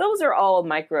better. Those are all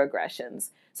microaggressions.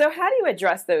 So how do you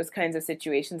address those kinds of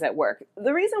situations at work?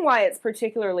 The reason why it's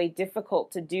particularly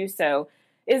difficult to do so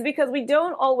is because we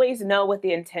don't always know what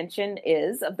the intention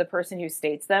is of the person who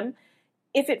states them.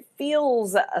 If it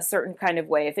feels a certain kind of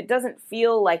way, if it doesn't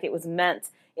feel like it was meant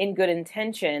in good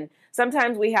intention,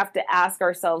 sometimes we have to ask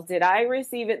ourselves, did I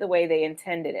receive it the way they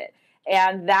intended it?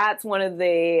 And that's one of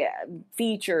the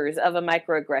features of a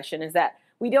microaggression, is that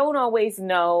we don't always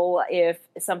know if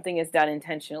something is done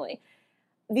intentionally.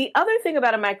 The other thing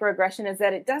about a microaggression is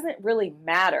that it doesn't really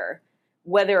matter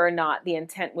whether or not the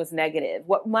intent was negative.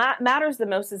 What matters the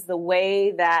most is the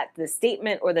way that the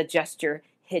statement or the gesture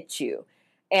hits you.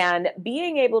 And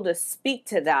being able to speak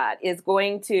to that is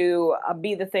going to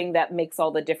be the thing that makes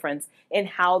all the difference in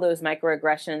how those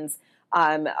microaggressions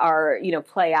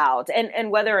play out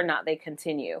and whether or not they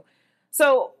continue.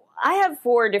 So I have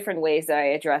 4 different ways that I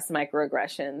address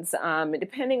microaggressions,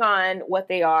 depending on what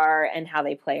they are and how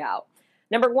they play out.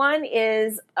 Number 1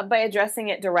 is by addressing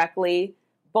it directly,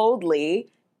 boldly,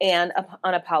 and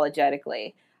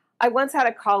unapologetically. I once had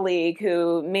a colleague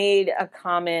who made a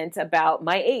comment about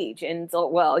my age and so,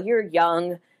 well, you're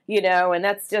young, and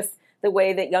that's just the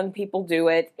way that young people do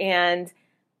it. And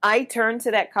I turned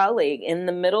to that colleague in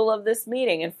the middle of this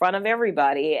meeting in front of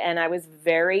everybody, and I was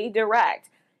very direct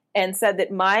and said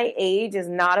that my age is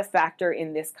not a factor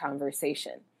in this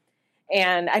conversation.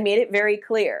 And I made it very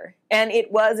clear. And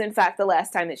it was, in fact, the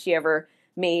last time that she ever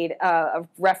made a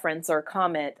reference or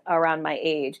comment around my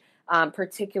age,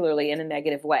 particularly in a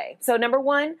negative way. So number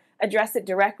 1, address it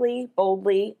directly,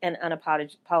 boldly, and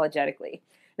unapologetically.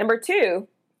 Number 2,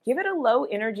 give it a low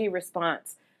energy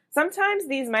response. Sometimes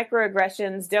these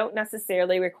microaggressions don't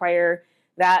necessarily require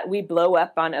that we blow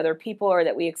up on other people or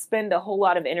that we expend a whole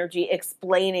lot of energy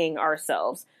explaining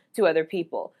ourselves to other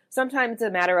people. Sometimes it's a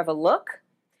matter of a look.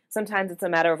 Sometimes it's a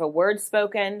matter of a word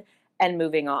spoken and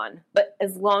moving on. But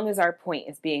as long as our point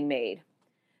is being made.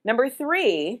 Number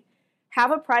 3,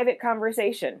 have a private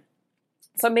conversation.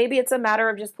 So maybe it's a matter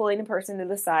of just pulling the person to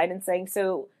the side and saying,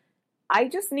 so I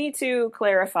just need to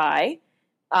clarify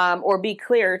or be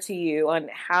clear to you on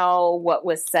how what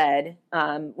was said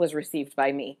was received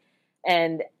by me.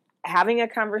 And having a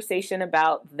conversation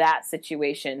about that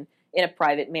situation in a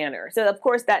private manner. So, of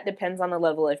course, that depends on the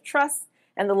level of trust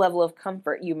and the level of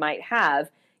comfort you might have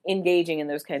engaging in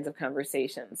those kinds of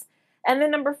conversations. And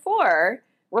then number 4,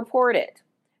 report it.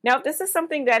 Now, if this is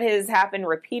something that has happened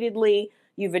repeatedly,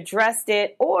 you've addressed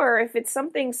it, or if it's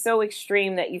something so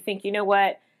extreme that you think, you know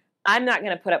what, I'm not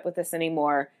going to put up with this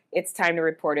anymore. It's time to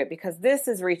report it because this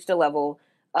has reached a level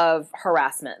of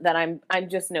harassment that I'm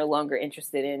just no longer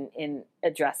interested in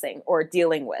addressing or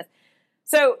dealing with.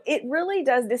 So it really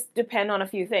does depend on a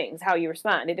few things, how you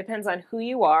respond. It depends on who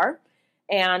you are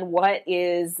and what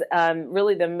is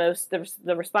really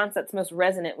the response that's most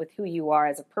resonant with who you are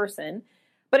as a person.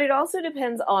 But it also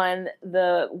depends on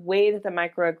the way that the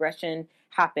microaggression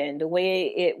happened, the way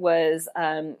it was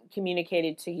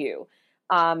communicated to you.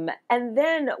 And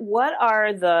then what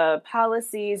are the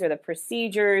policies or the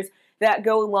procedures that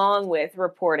go along with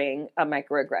reporting a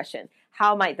microaggression?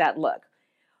 How might that look?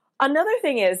 Another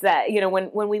thing is that,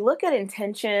 when we look at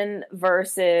intention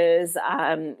versus,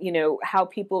 how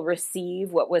people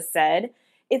receive what was said,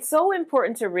 it's so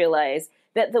important to realize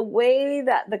that the way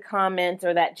that the comment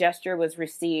or that gesture was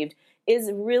received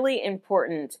is really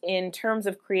important in terms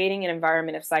of creating an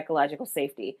environment of psychological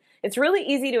safety. It's really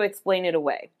easy to explain it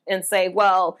away and say,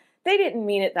 well, they didn't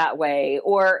mean it that way,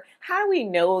 or how do we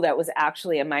know that was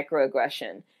actually a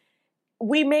microaggression?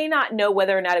 We may not know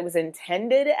whether or not it was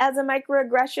intended as a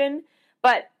microaggression,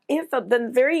 but if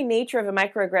the very nature of a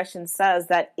microaggression says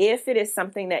that if it is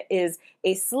something that is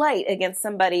a slight against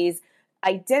somebody's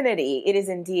identity, it is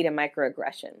indeed a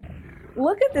microaggression.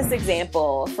 Look at this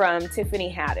example from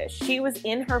Tiffany Haddish. She was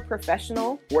in her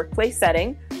professional workplace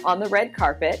setting on the red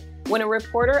carpet when a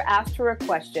reporter asked her a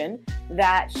question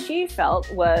that she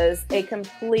felt was a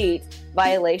complete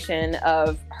violation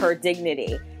of her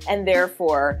dignity and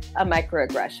therefore a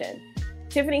microaggression.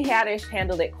 Tiffany Haddish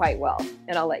handled it quite well,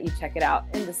 and I'll let you check it out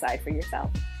and decide for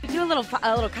yourself. Do a little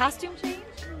costume change?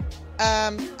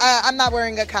 I'm not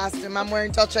wearing a costume. I'm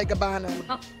wearing Dolce & Gabbana.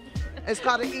 Oh. It's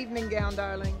called an evening gown,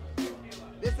 darling.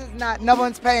 This is not, no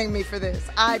one's paying me for this.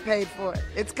 I paid for it.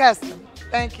 It's custom.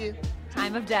 Thank you.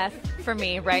 Time of death for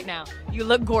me right now. You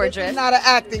look gorgeous. This is not an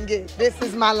acting gig. This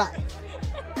is my life.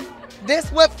 This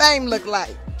what fame look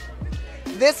like.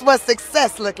 This what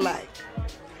success look like.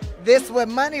 This what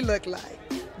money look like.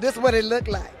 This what it look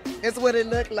like. It's what it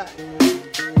look like.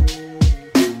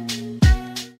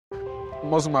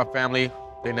 Most of my family,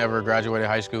 they never graduated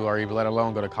high school or even let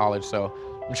alone go to college, so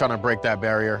I'm trying to break that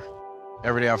barrier.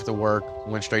 Every day after work,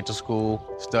 went straight to school,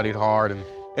 studied hard, and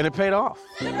it paid off.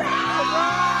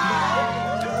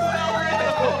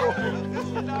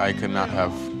 I could not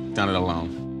have done it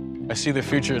alone. I see the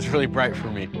future is really bright for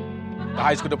me. The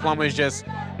high school diploma is just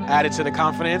added to the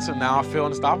confidence, and now I feel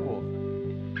unstoppable.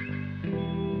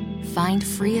 Find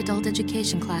free adult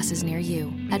education classes near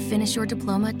you at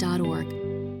finishyourdiploma.org.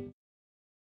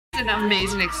 An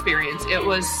amazing experience. It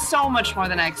was so much more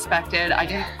than I expected. I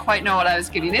didn't quite know what I was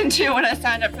getting into when I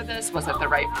signed up for this. Was it the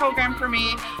right program for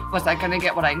me? Was I going to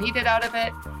get what I needed out of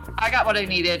it? I got what I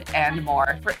needed and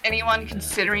more. For anyone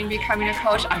considering becoming a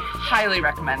coach, I highly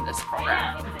recommend this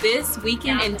program. This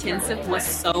weekend intensive was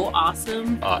so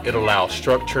awesome. It allows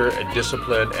structure and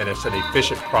discipline, and it's an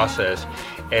efficient process.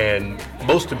 And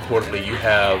most importantly, you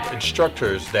have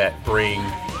instructors that bring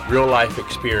real life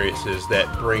experiences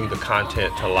that bring the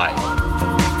content to life.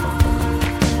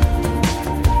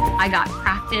 I got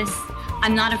practice.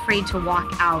 I'm not afraid to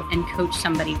walk out and coach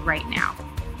somebody right now.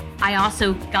 I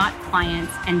also got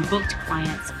clients and booked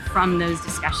clients from those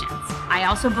discussions. I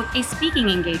also booked a speaking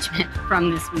engagement from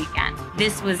this weekend.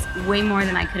 This was way more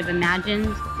than I could have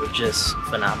imagined. We're just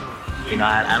phenomenal.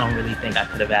 I don't really think I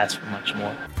could have asked for much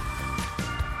more.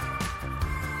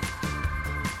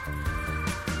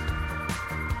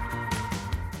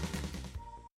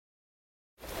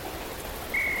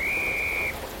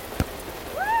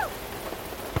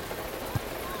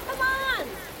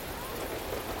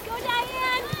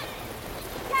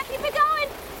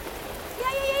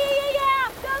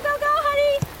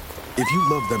 If you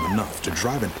love them enough to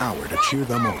drive an hour to cheer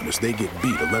them on as they get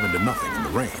beat 11-0 in the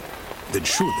rain, then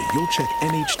surely you'll check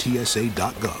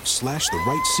NHTSA.gov/the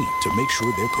right seat to make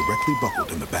sure they're correctly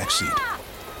buckled in the back seat.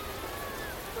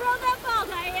 Throw that ball,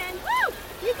 Diane. Woo!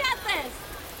 You got this.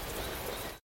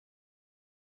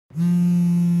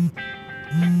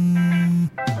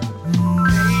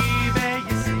 Baby,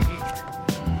 you see,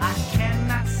 I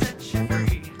cannot set you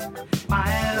free.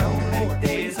 My lonely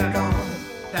days are gone.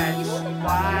 That's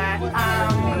why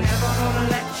I'm never gonna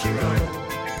let you go.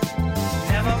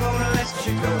 Never gonna let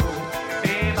you go.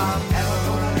 Babe, I'm never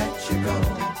gonna let you go.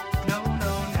 No,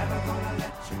 never gonna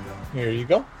let you go. Here you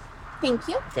go. Thank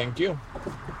you. Thank you.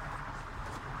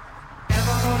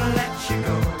 Never gonna let you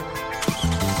go.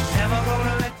 Never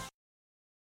gonna let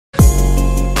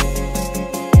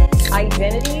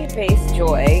Identity-based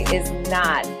joy is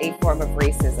not a form of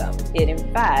racism. It, in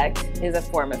fact, is a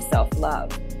form of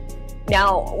self-love.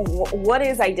 Now, what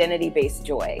is identity-based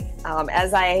joy?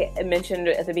 As I mentioned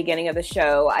at the beginning of the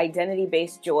show,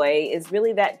 identity-based joy is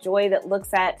really that joy that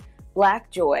looks at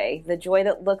Black joy, the joy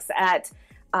that looks at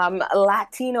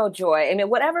Latino joy. I mean,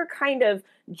 whatever kind of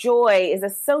joy is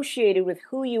associated with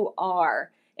who you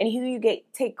are and who you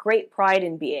take great pride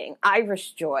in being.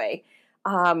 Irish joy,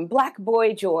 Black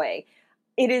boy joy.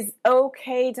 It is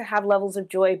okay to have levels of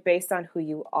joy based on who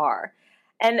you are.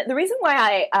 And the reason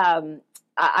why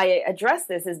I address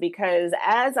this is because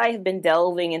as I have been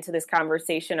delving into this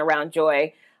conversation around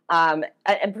joy, and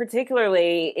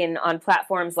particularly on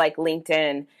platforms like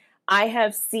LinkedIn, I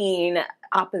have seen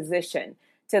opposition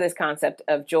to this concept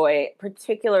of joy,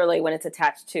 particularly when it's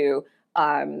attached to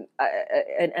an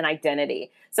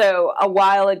identity. So a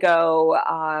while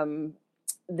ago,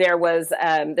 there was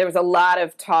a lot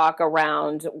of talk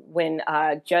around when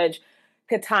Judge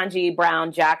Ketanji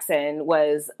Brown Jackson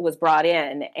was brought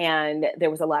in, and there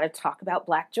was a lot of talk about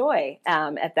Black joy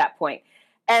at that point.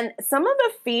 And some of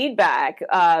the feedback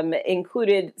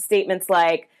included statements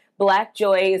like, Black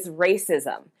joy is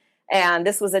racism. And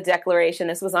this was a declaration,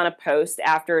 this was on a post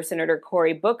after Senator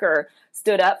Cory Booker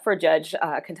stood up for Judge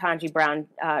Ketanji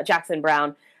Jackson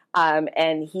Brown,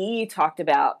 and he talked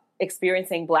about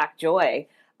experiencing Black joy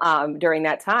during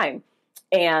that time.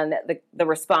 And the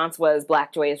response was,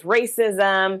 Black joy is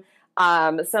racism.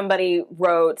 Somebody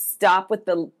wrote, stop with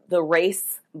the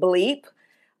race bleep.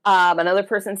 Another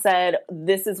person said,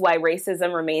 this is why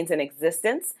racism remains in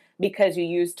existence, because you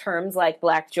use terms like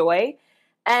Black joy.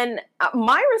 And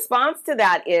my response to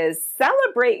that is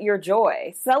celebrate your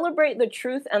joy. Celebrate the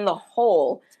truth and the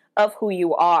whole of who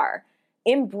you are.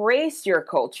 Embrace your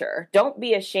culture. Don't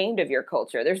be ashamed of your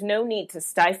culture. There's no need to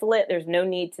stifle it. There's no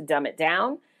need to dumb it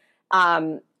down.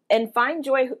 And find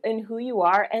joy in who you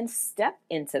are and step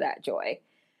into that joy.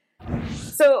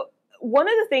 So one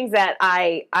of the things that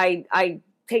I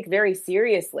take very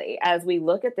seriously as we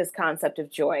look at this concept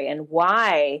of joy and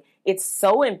why it's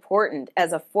so important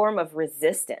as a form of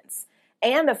resistance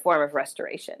and a form of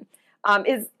restoration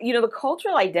is, the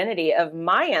cultural identity of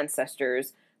my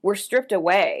ancestors were stripped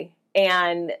away.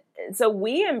 And so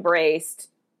we embraced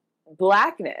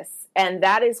Blackness, and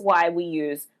that is why we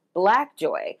use Black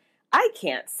joy. I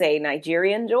can't say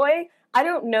Nigerian joy. I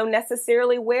don't know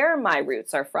necessarily where my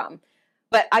roots are from,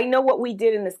 but I know what we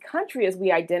did in this country is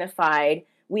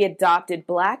we adopted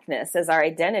Blackness as our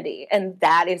identity, and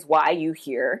that is why you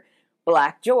hear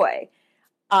Black joy.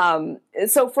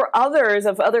 So for others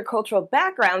of other cultural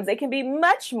backgrounds, they can be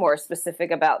much more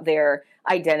specific about their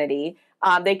identity.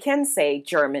 They can say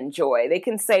German joy. They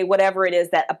can say whatever it is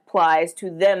that applies to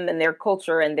them and their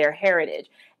culture and their heritage.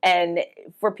 And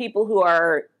for people who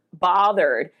are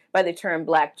bothered by the term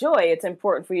Black joy, it's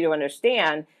important for you to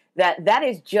understand that that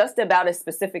is just about as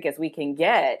specific as we can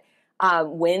get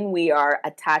when we are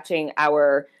attaching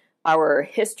our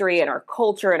history and our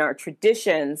culture and our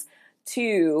traditions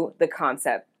to the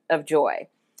concept of joy.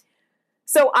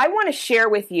 So I want to share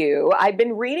with you, I've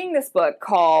been reading this book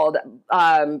called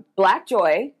Black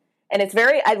Joy, and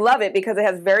I love it because it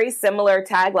has very similar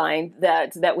tagline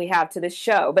that we have to this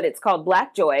show, but it's called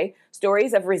Black Joy,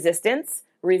 Stories of Resistance,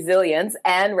 Resilience,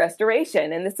 and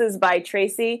Restoration. And this is by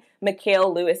Tracy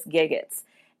McHale Lewis Giggets.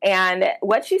 And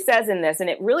what she says in this, and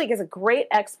it really gives a great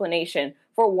explanation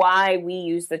for why we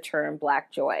use the term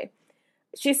Black joy.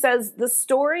 She says, the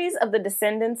stories of the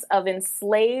descendants of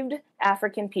enslaved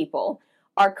African people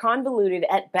are convoluted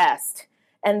at best,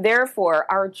 and therefore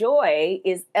our joy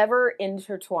is ever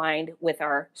intertwined with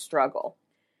our struggle,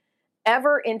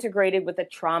 ever integrated with the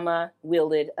trauma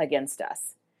wielded against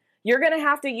us. You're going to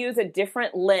have to use a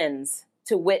different lens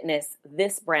to witness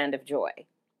this brand of joy.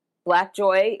 Black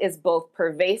joy is both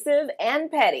pervasive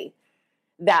and petty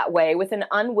that way, with an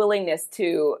unwillingness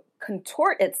to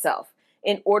contort itself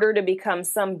in order to become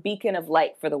some beacon of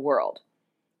light for the world.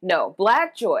 No,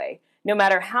 Black joy, no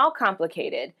matter how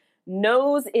complicated,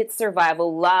 knows its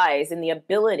survival lies in the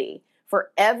ability for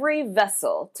every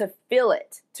vessel to fill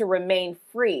it, to remain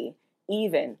free,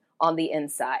 even on the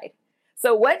inside.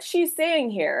 So what she's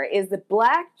saying here is that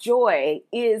Black joy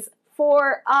is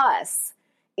for us.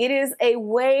 It is a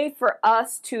way for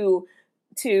us to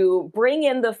bring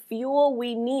in the fuel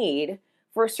we need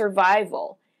for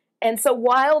survival. And so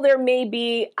while there may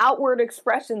be outward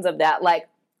expressions of that, like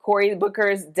Cory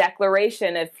Booker's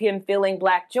declaration of him feeling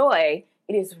Black joy,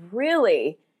 it is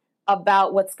really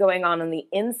about what's going on the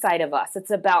inside of us.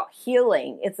 It's about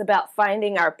healing. It's about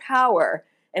finding our power,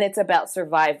 and it's about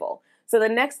survival. So the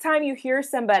next time you hear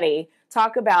somebody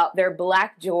talk about their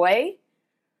Black joy,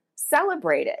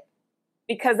 celebrate it,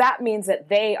 because that means that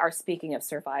they are speaking of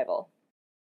survival.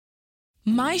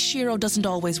 My Shiro doesn't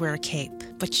always wear a cape,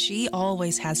 but she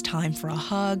always has time for a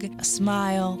hug, a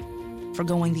smile, for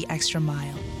going the extra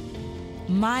mile.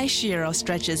 My Shiro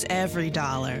stretches every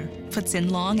dollar, puts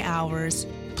in long hours,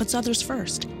 puts others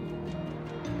first.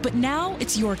 But now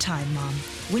it's your time, Mom.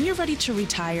 When you're ready to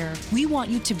retire, we want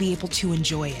you to be able to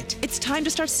enjoy it. It's time to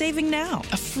start saving now.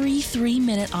 A free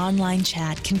 3-minute online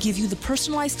chat can give you the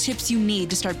personalized tips you need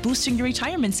to start boosting your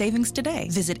retirement savings today.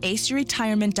 Visit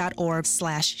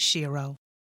aceyourretirement.org/Shiro.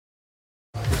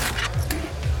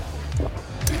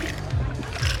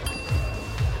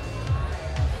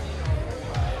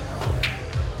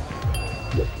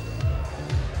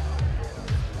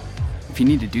 If you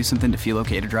need to do something to feel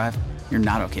okay to drive, you're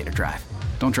not okay to drive.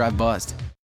 Don't drive buzzed.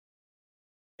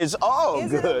 It's all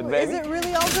good, baby. Is it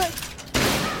really all good?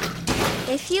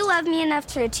 If you love me enough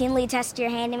to routinely test your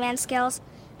handyman skills,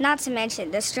 not to mention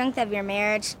the strength of your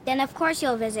marriage, then of course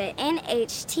you'll visit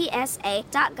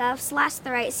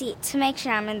nhtsa.gov/therightseat to make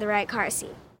sure I'm in the right car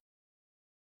seat.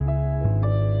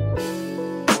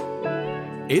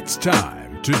 It's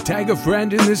time to tag a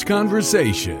friend in this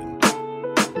conversation.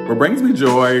 What brings me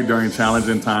joy during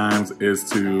challenging times is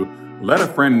to let a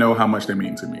friend know how much they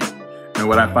mean to me. And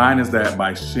what I find is that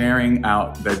by sharing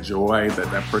out that joy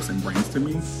that that person brings to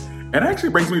me, it actually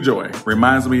brings me joy.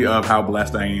 Reminds me of how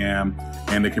blessed I am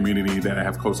and the community that I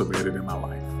have cultivated in my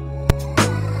life.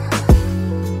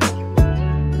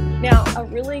 Now, a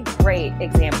really great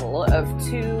example of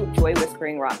two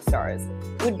joy-whispering rock stars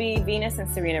would be Venus and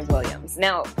Serena Williams.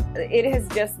 Now, it has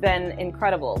just been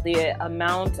incredible, the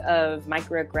amount of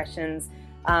microaggressions,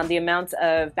 the amount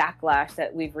of backlash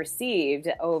that we've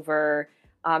received over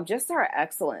just our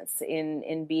excellence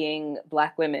in being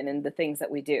Black women and the things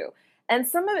that we do. And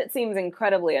some of it seems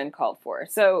incredibly uncalled for.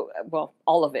 So, well,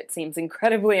 all of it seems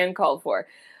incredibly uncalled for.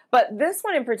 But this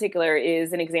one in particular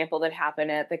is an example that happened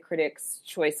at the Critics'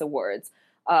 Choice Awards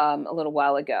a little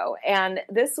while ago. And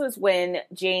this was when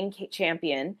Jane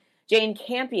Campion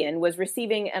was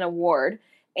receiving an award.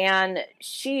 And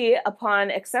she,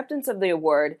 upon acceptance of the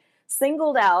award,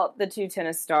 singled out the two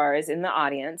tennis stars in the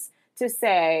audience to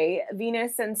say,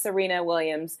 Venus and Serena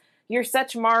Williams, you're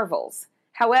such marvels.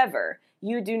 However,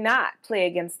 you do not play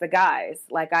against the guys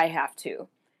like I have to.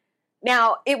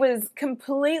 Now, it was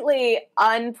completely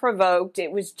unprovoked.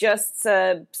 It was just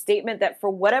a statement that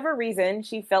for whatever reason,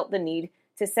 she felt the need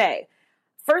to say.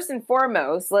 First and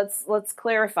foremost, let's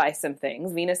clarify some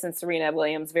things. Venus and Serena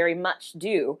Williams very much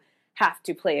do have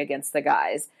to play against the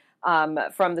guys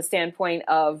from the standpoint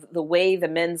of the way the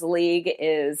men's league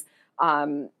is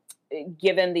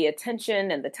given the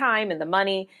attention and the time and the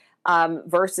money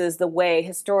versus the way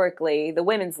historically the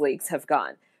women's leagues have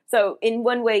gone. So in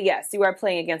one way, yes, you are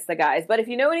playing against the guys. But if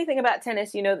you know anything about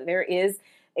tennis, you know that there is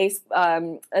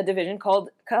a division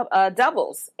called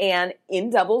doubles. And in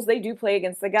doubles, they do play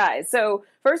against the guys. So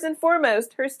first and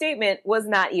foremost, her statement was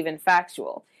not even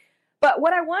factual. But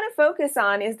what I want to focus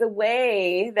on is the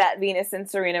way that Venus and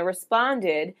Serena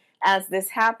responded as this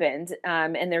happened,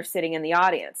 and they're sitting in the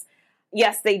audience.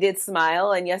 Yes, they did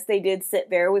smile, and yes, they did sit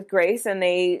there with grace, and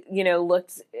they,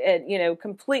 looked at,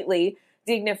 completely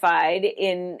dignified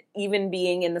in even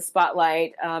being in the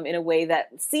spotlight in a way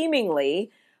that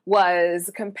seemingly was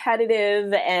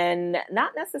competitive and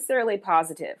not necessarily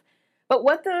positive. But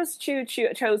what those two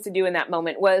chose to do in that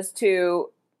moment was to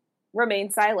remain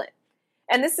silent.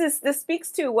 And this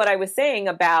speaks to what I was saying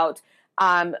about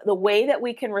the way that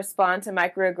we can respond to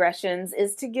microaggressions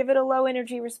is to give it a low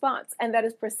energy response. And that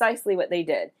is precisely what they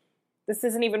did. This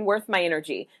isn't even worth my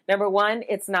energy. Number one,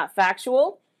 it's not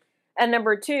factual. And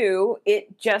number two,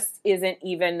 it just isn't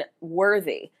even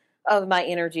worthy of my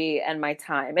energy and my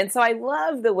time. And so I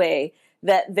love the way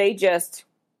that they just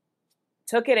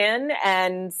took it in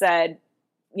and said,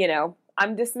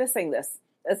 I'm dismissing this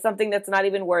as something that's not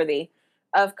even worthy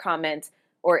of comment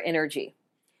or energy.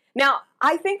 Now,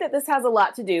 I think that this has a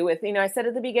lot to do with, I said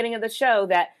at the beginning of the show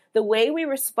that the way we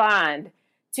respond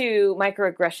to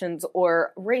microaggressions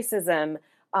or racism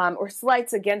or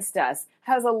slights against us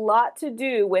has a lot to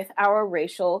do with our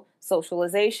racial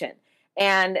socialization.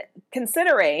 And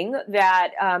considering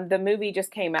that the movie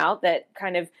just came out that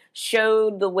kind of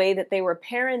showed the way that they were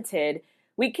parented,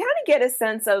 we kind of get a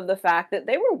sense of the fact that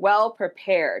they were well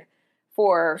prepared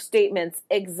for statements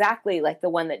exactly like the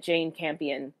one that Jane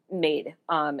Campion made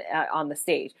on the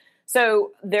stage.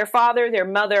 So their father, their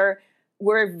mother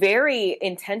were very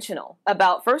intentional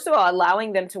about, first of all,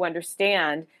 allowing them to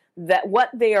understand that what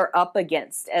they are up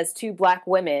against as two Black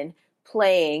women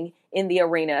playing in the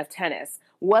arena of tennis,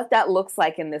 what that looks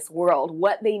like in this world,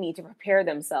 what they need to prepare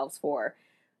themselves for,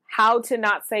 how to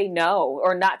not say no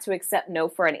or not to accept no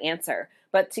for an answer,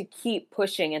 but to keep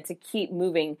pushing and to keep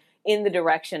moving in the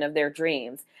direction of their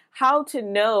dreams. How to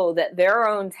know that their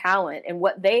own talent and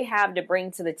what they have to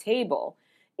bring to the table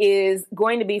is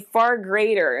going to be far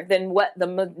greater than what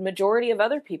the majority of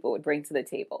other people would bring to the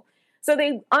table. So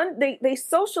they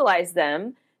socialize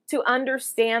them to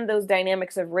understand those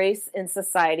dynamics of race in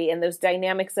society and those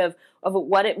dynamics of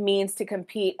what it means to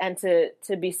compete and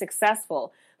to be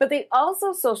successful. But they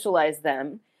also socialize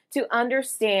them to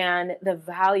understand the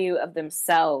value of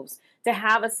themselves, to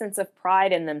have a sense of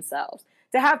pride in themselves,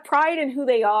 to have pride in who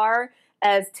they are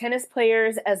as tennis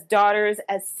players, as daughters,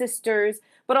 as sisters,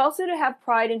 but also to have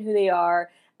pride in who they are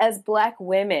as Black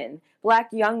women, Black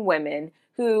young women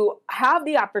who have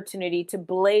the opportunity to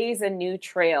blaze a new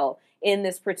trail in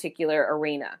this particular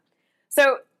arena.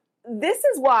 So this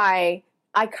is why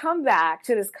I come back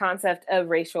to this concept of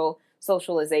racial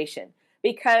socialization,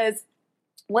 because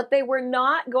what they were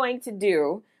not going to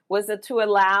do was to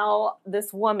allow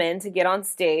this woman to get on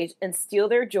stage and steal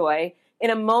their joy in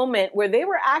a moment where they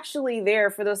were actually there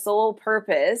for the sole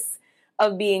purpose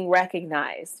of being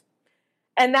recognized.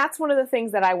 And that's one of the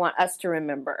things that I want us to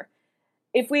remember.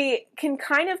 If we can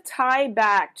kind of tie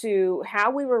back to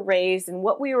how we were raised and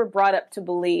what we were brought up to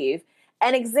believe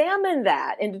and examine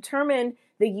that and determine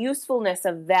the usefulness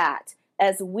of that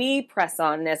as we press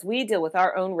on and as we deal with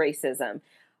our own racism,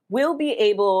 we'll be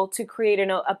able to create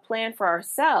a plan for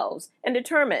ourselves and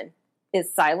determine,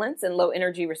 is silence and low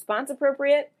energy response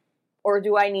appropriate, or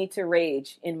do I need to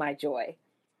rage in my joy?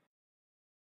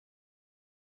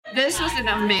 This was an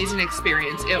amazing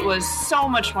experience. It was so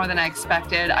much more than I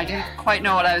expected. I didn't quite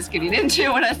know what I was getting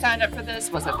into when I signed up for this.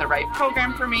 Was it the right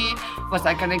program for me? Was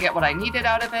I going to get what I needed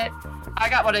out of it? I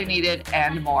got what I needed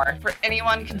and more. For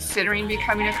anyone considering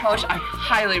becoming a coach, I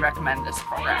highly recommend this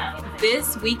program.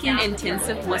 This weekend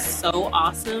intensive was so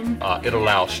awesome. It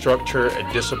allows structure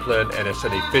and discipline, and it's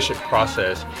an efficient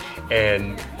process.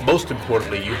 And most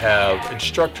importantly, you have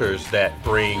instructors that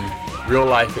bring real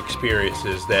life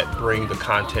experiences that bring the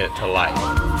content to life.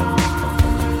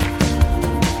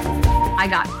 I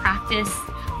got practice.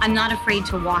 I'm not afraid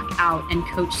to walk out and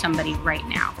coach somebody right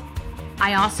now.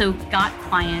 I also got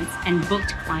clients and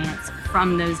booked clients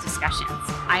from those discussions.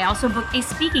 I also booked a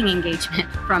speaking engagement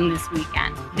from this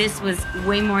weekend. This was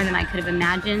way more than I could have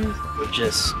imagined. We're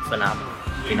just phenomenal.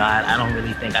 You know, I don't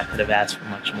really think I could have asked for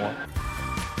much more.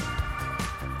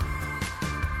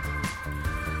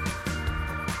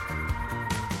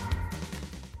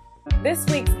 This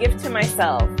week's gift to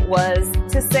myself was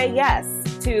to say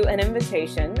yes to an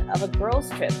invitation of a girls'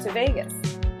 trip to Vegas.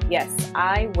 Yes,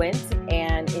 I went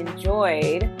and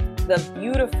enjoyed the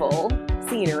beautiful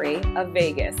scenery of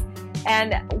Vegas.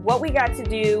 And what we got to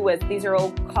do was, these are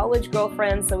old college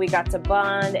girlfriends, so we got to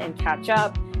bond and catch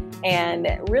up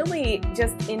and really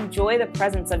just enjoy the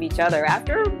presence of each other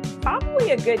after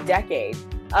probably a good decade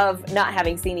of not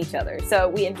having seen each other. So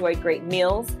we enjoyed great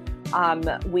meals.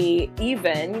 We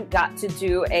even got to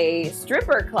do a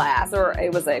stripper class, or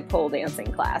it was a pole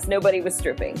dancing class. Nobody was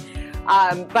stripping.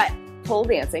 But pole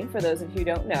dancing, for those of you who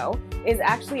don't know, is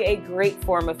actually a great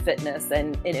form of fitness,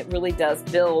 and it really does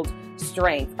build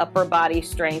strength, upper body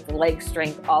strength, leg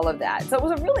strength, all of that. So it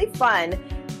was a really fun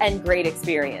and great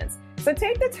experience. So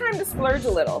take the time to splurge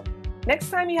a little.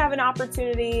 Next time you have an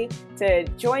opportunity to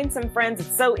join some friends,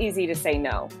 it's so easy to say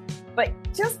no. But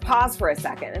just pause for a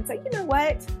second and say, you know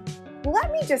what?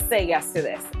 Let me just say yes to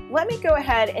this. Let me go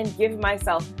ahead and give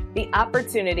myself the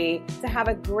opportunity to have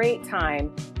a great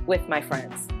time with my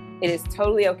friends. It is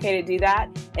totally okay to do that,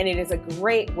 and it is a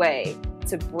great way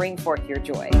to bring forth your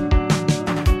joy.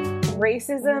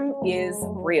 Racism is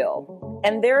real,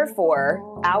 and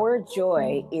therefore our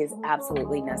joy is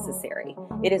absolutely necessary.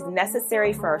 It is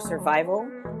necessary for our survival,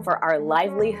 for our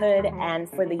livelihood, and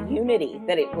for the unity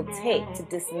that it will take to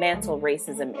dismantle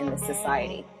racism in this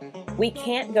society. We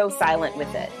can't go silent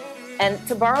with it. And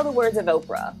to borrow the words of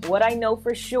Oprah, what I know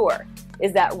for sure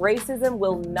is that racism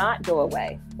will not go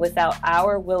away without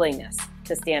our willingness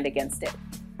to stand against it.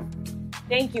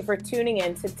 Thank you for tuning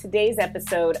in to today's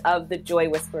episode of The Joy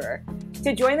Whisperer.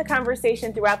 To join the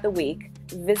conversation throughout the week,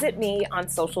 visit me on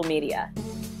social media.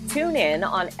 Tune in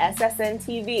on SSN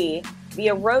TV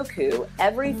via Roku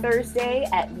every Thursday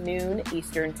at noon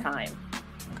Eastern Time.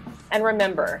 And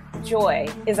remember, joy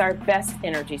is our best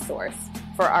energy source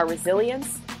for our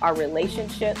resilience, our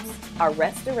relationships, our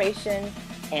restoration,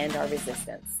 and our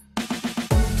resistance.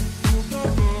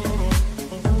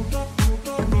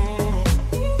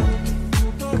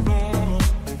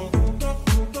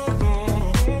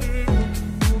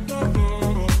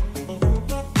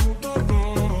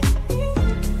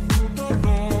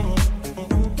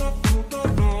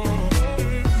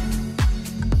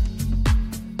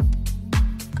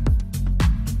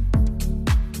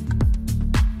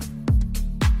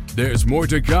 There's more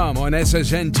to come on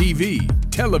SSN TV,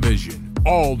 television,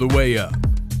 all the way up.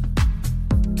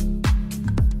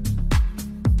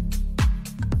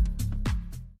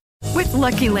 With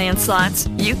Lucky Land Slots,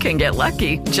 you can get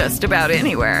lucky just about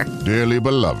anywhere. Dearly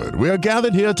beloved, we are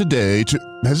gathered here today to...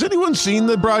 Has anyone seen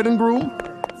the bride and groom?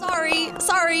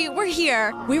 Sorry, we're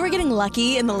here. We were getting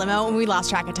lucky in the limo and we lost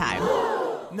track of time.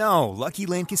 No, Lucky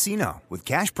Land Casino, with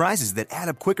cash prizes that add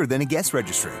up quicker than a guest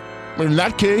registry. In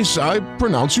that case, I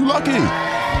pronounce you lucky.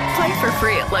 Play for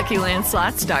free at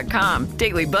LuckyLandSlots.com.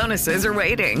 Daily bonuses are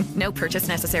waiting. No purchase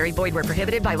necessary. Void where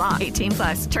prohibited by law.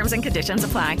 18+. Terms and conditions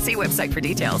apply. See website for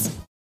details.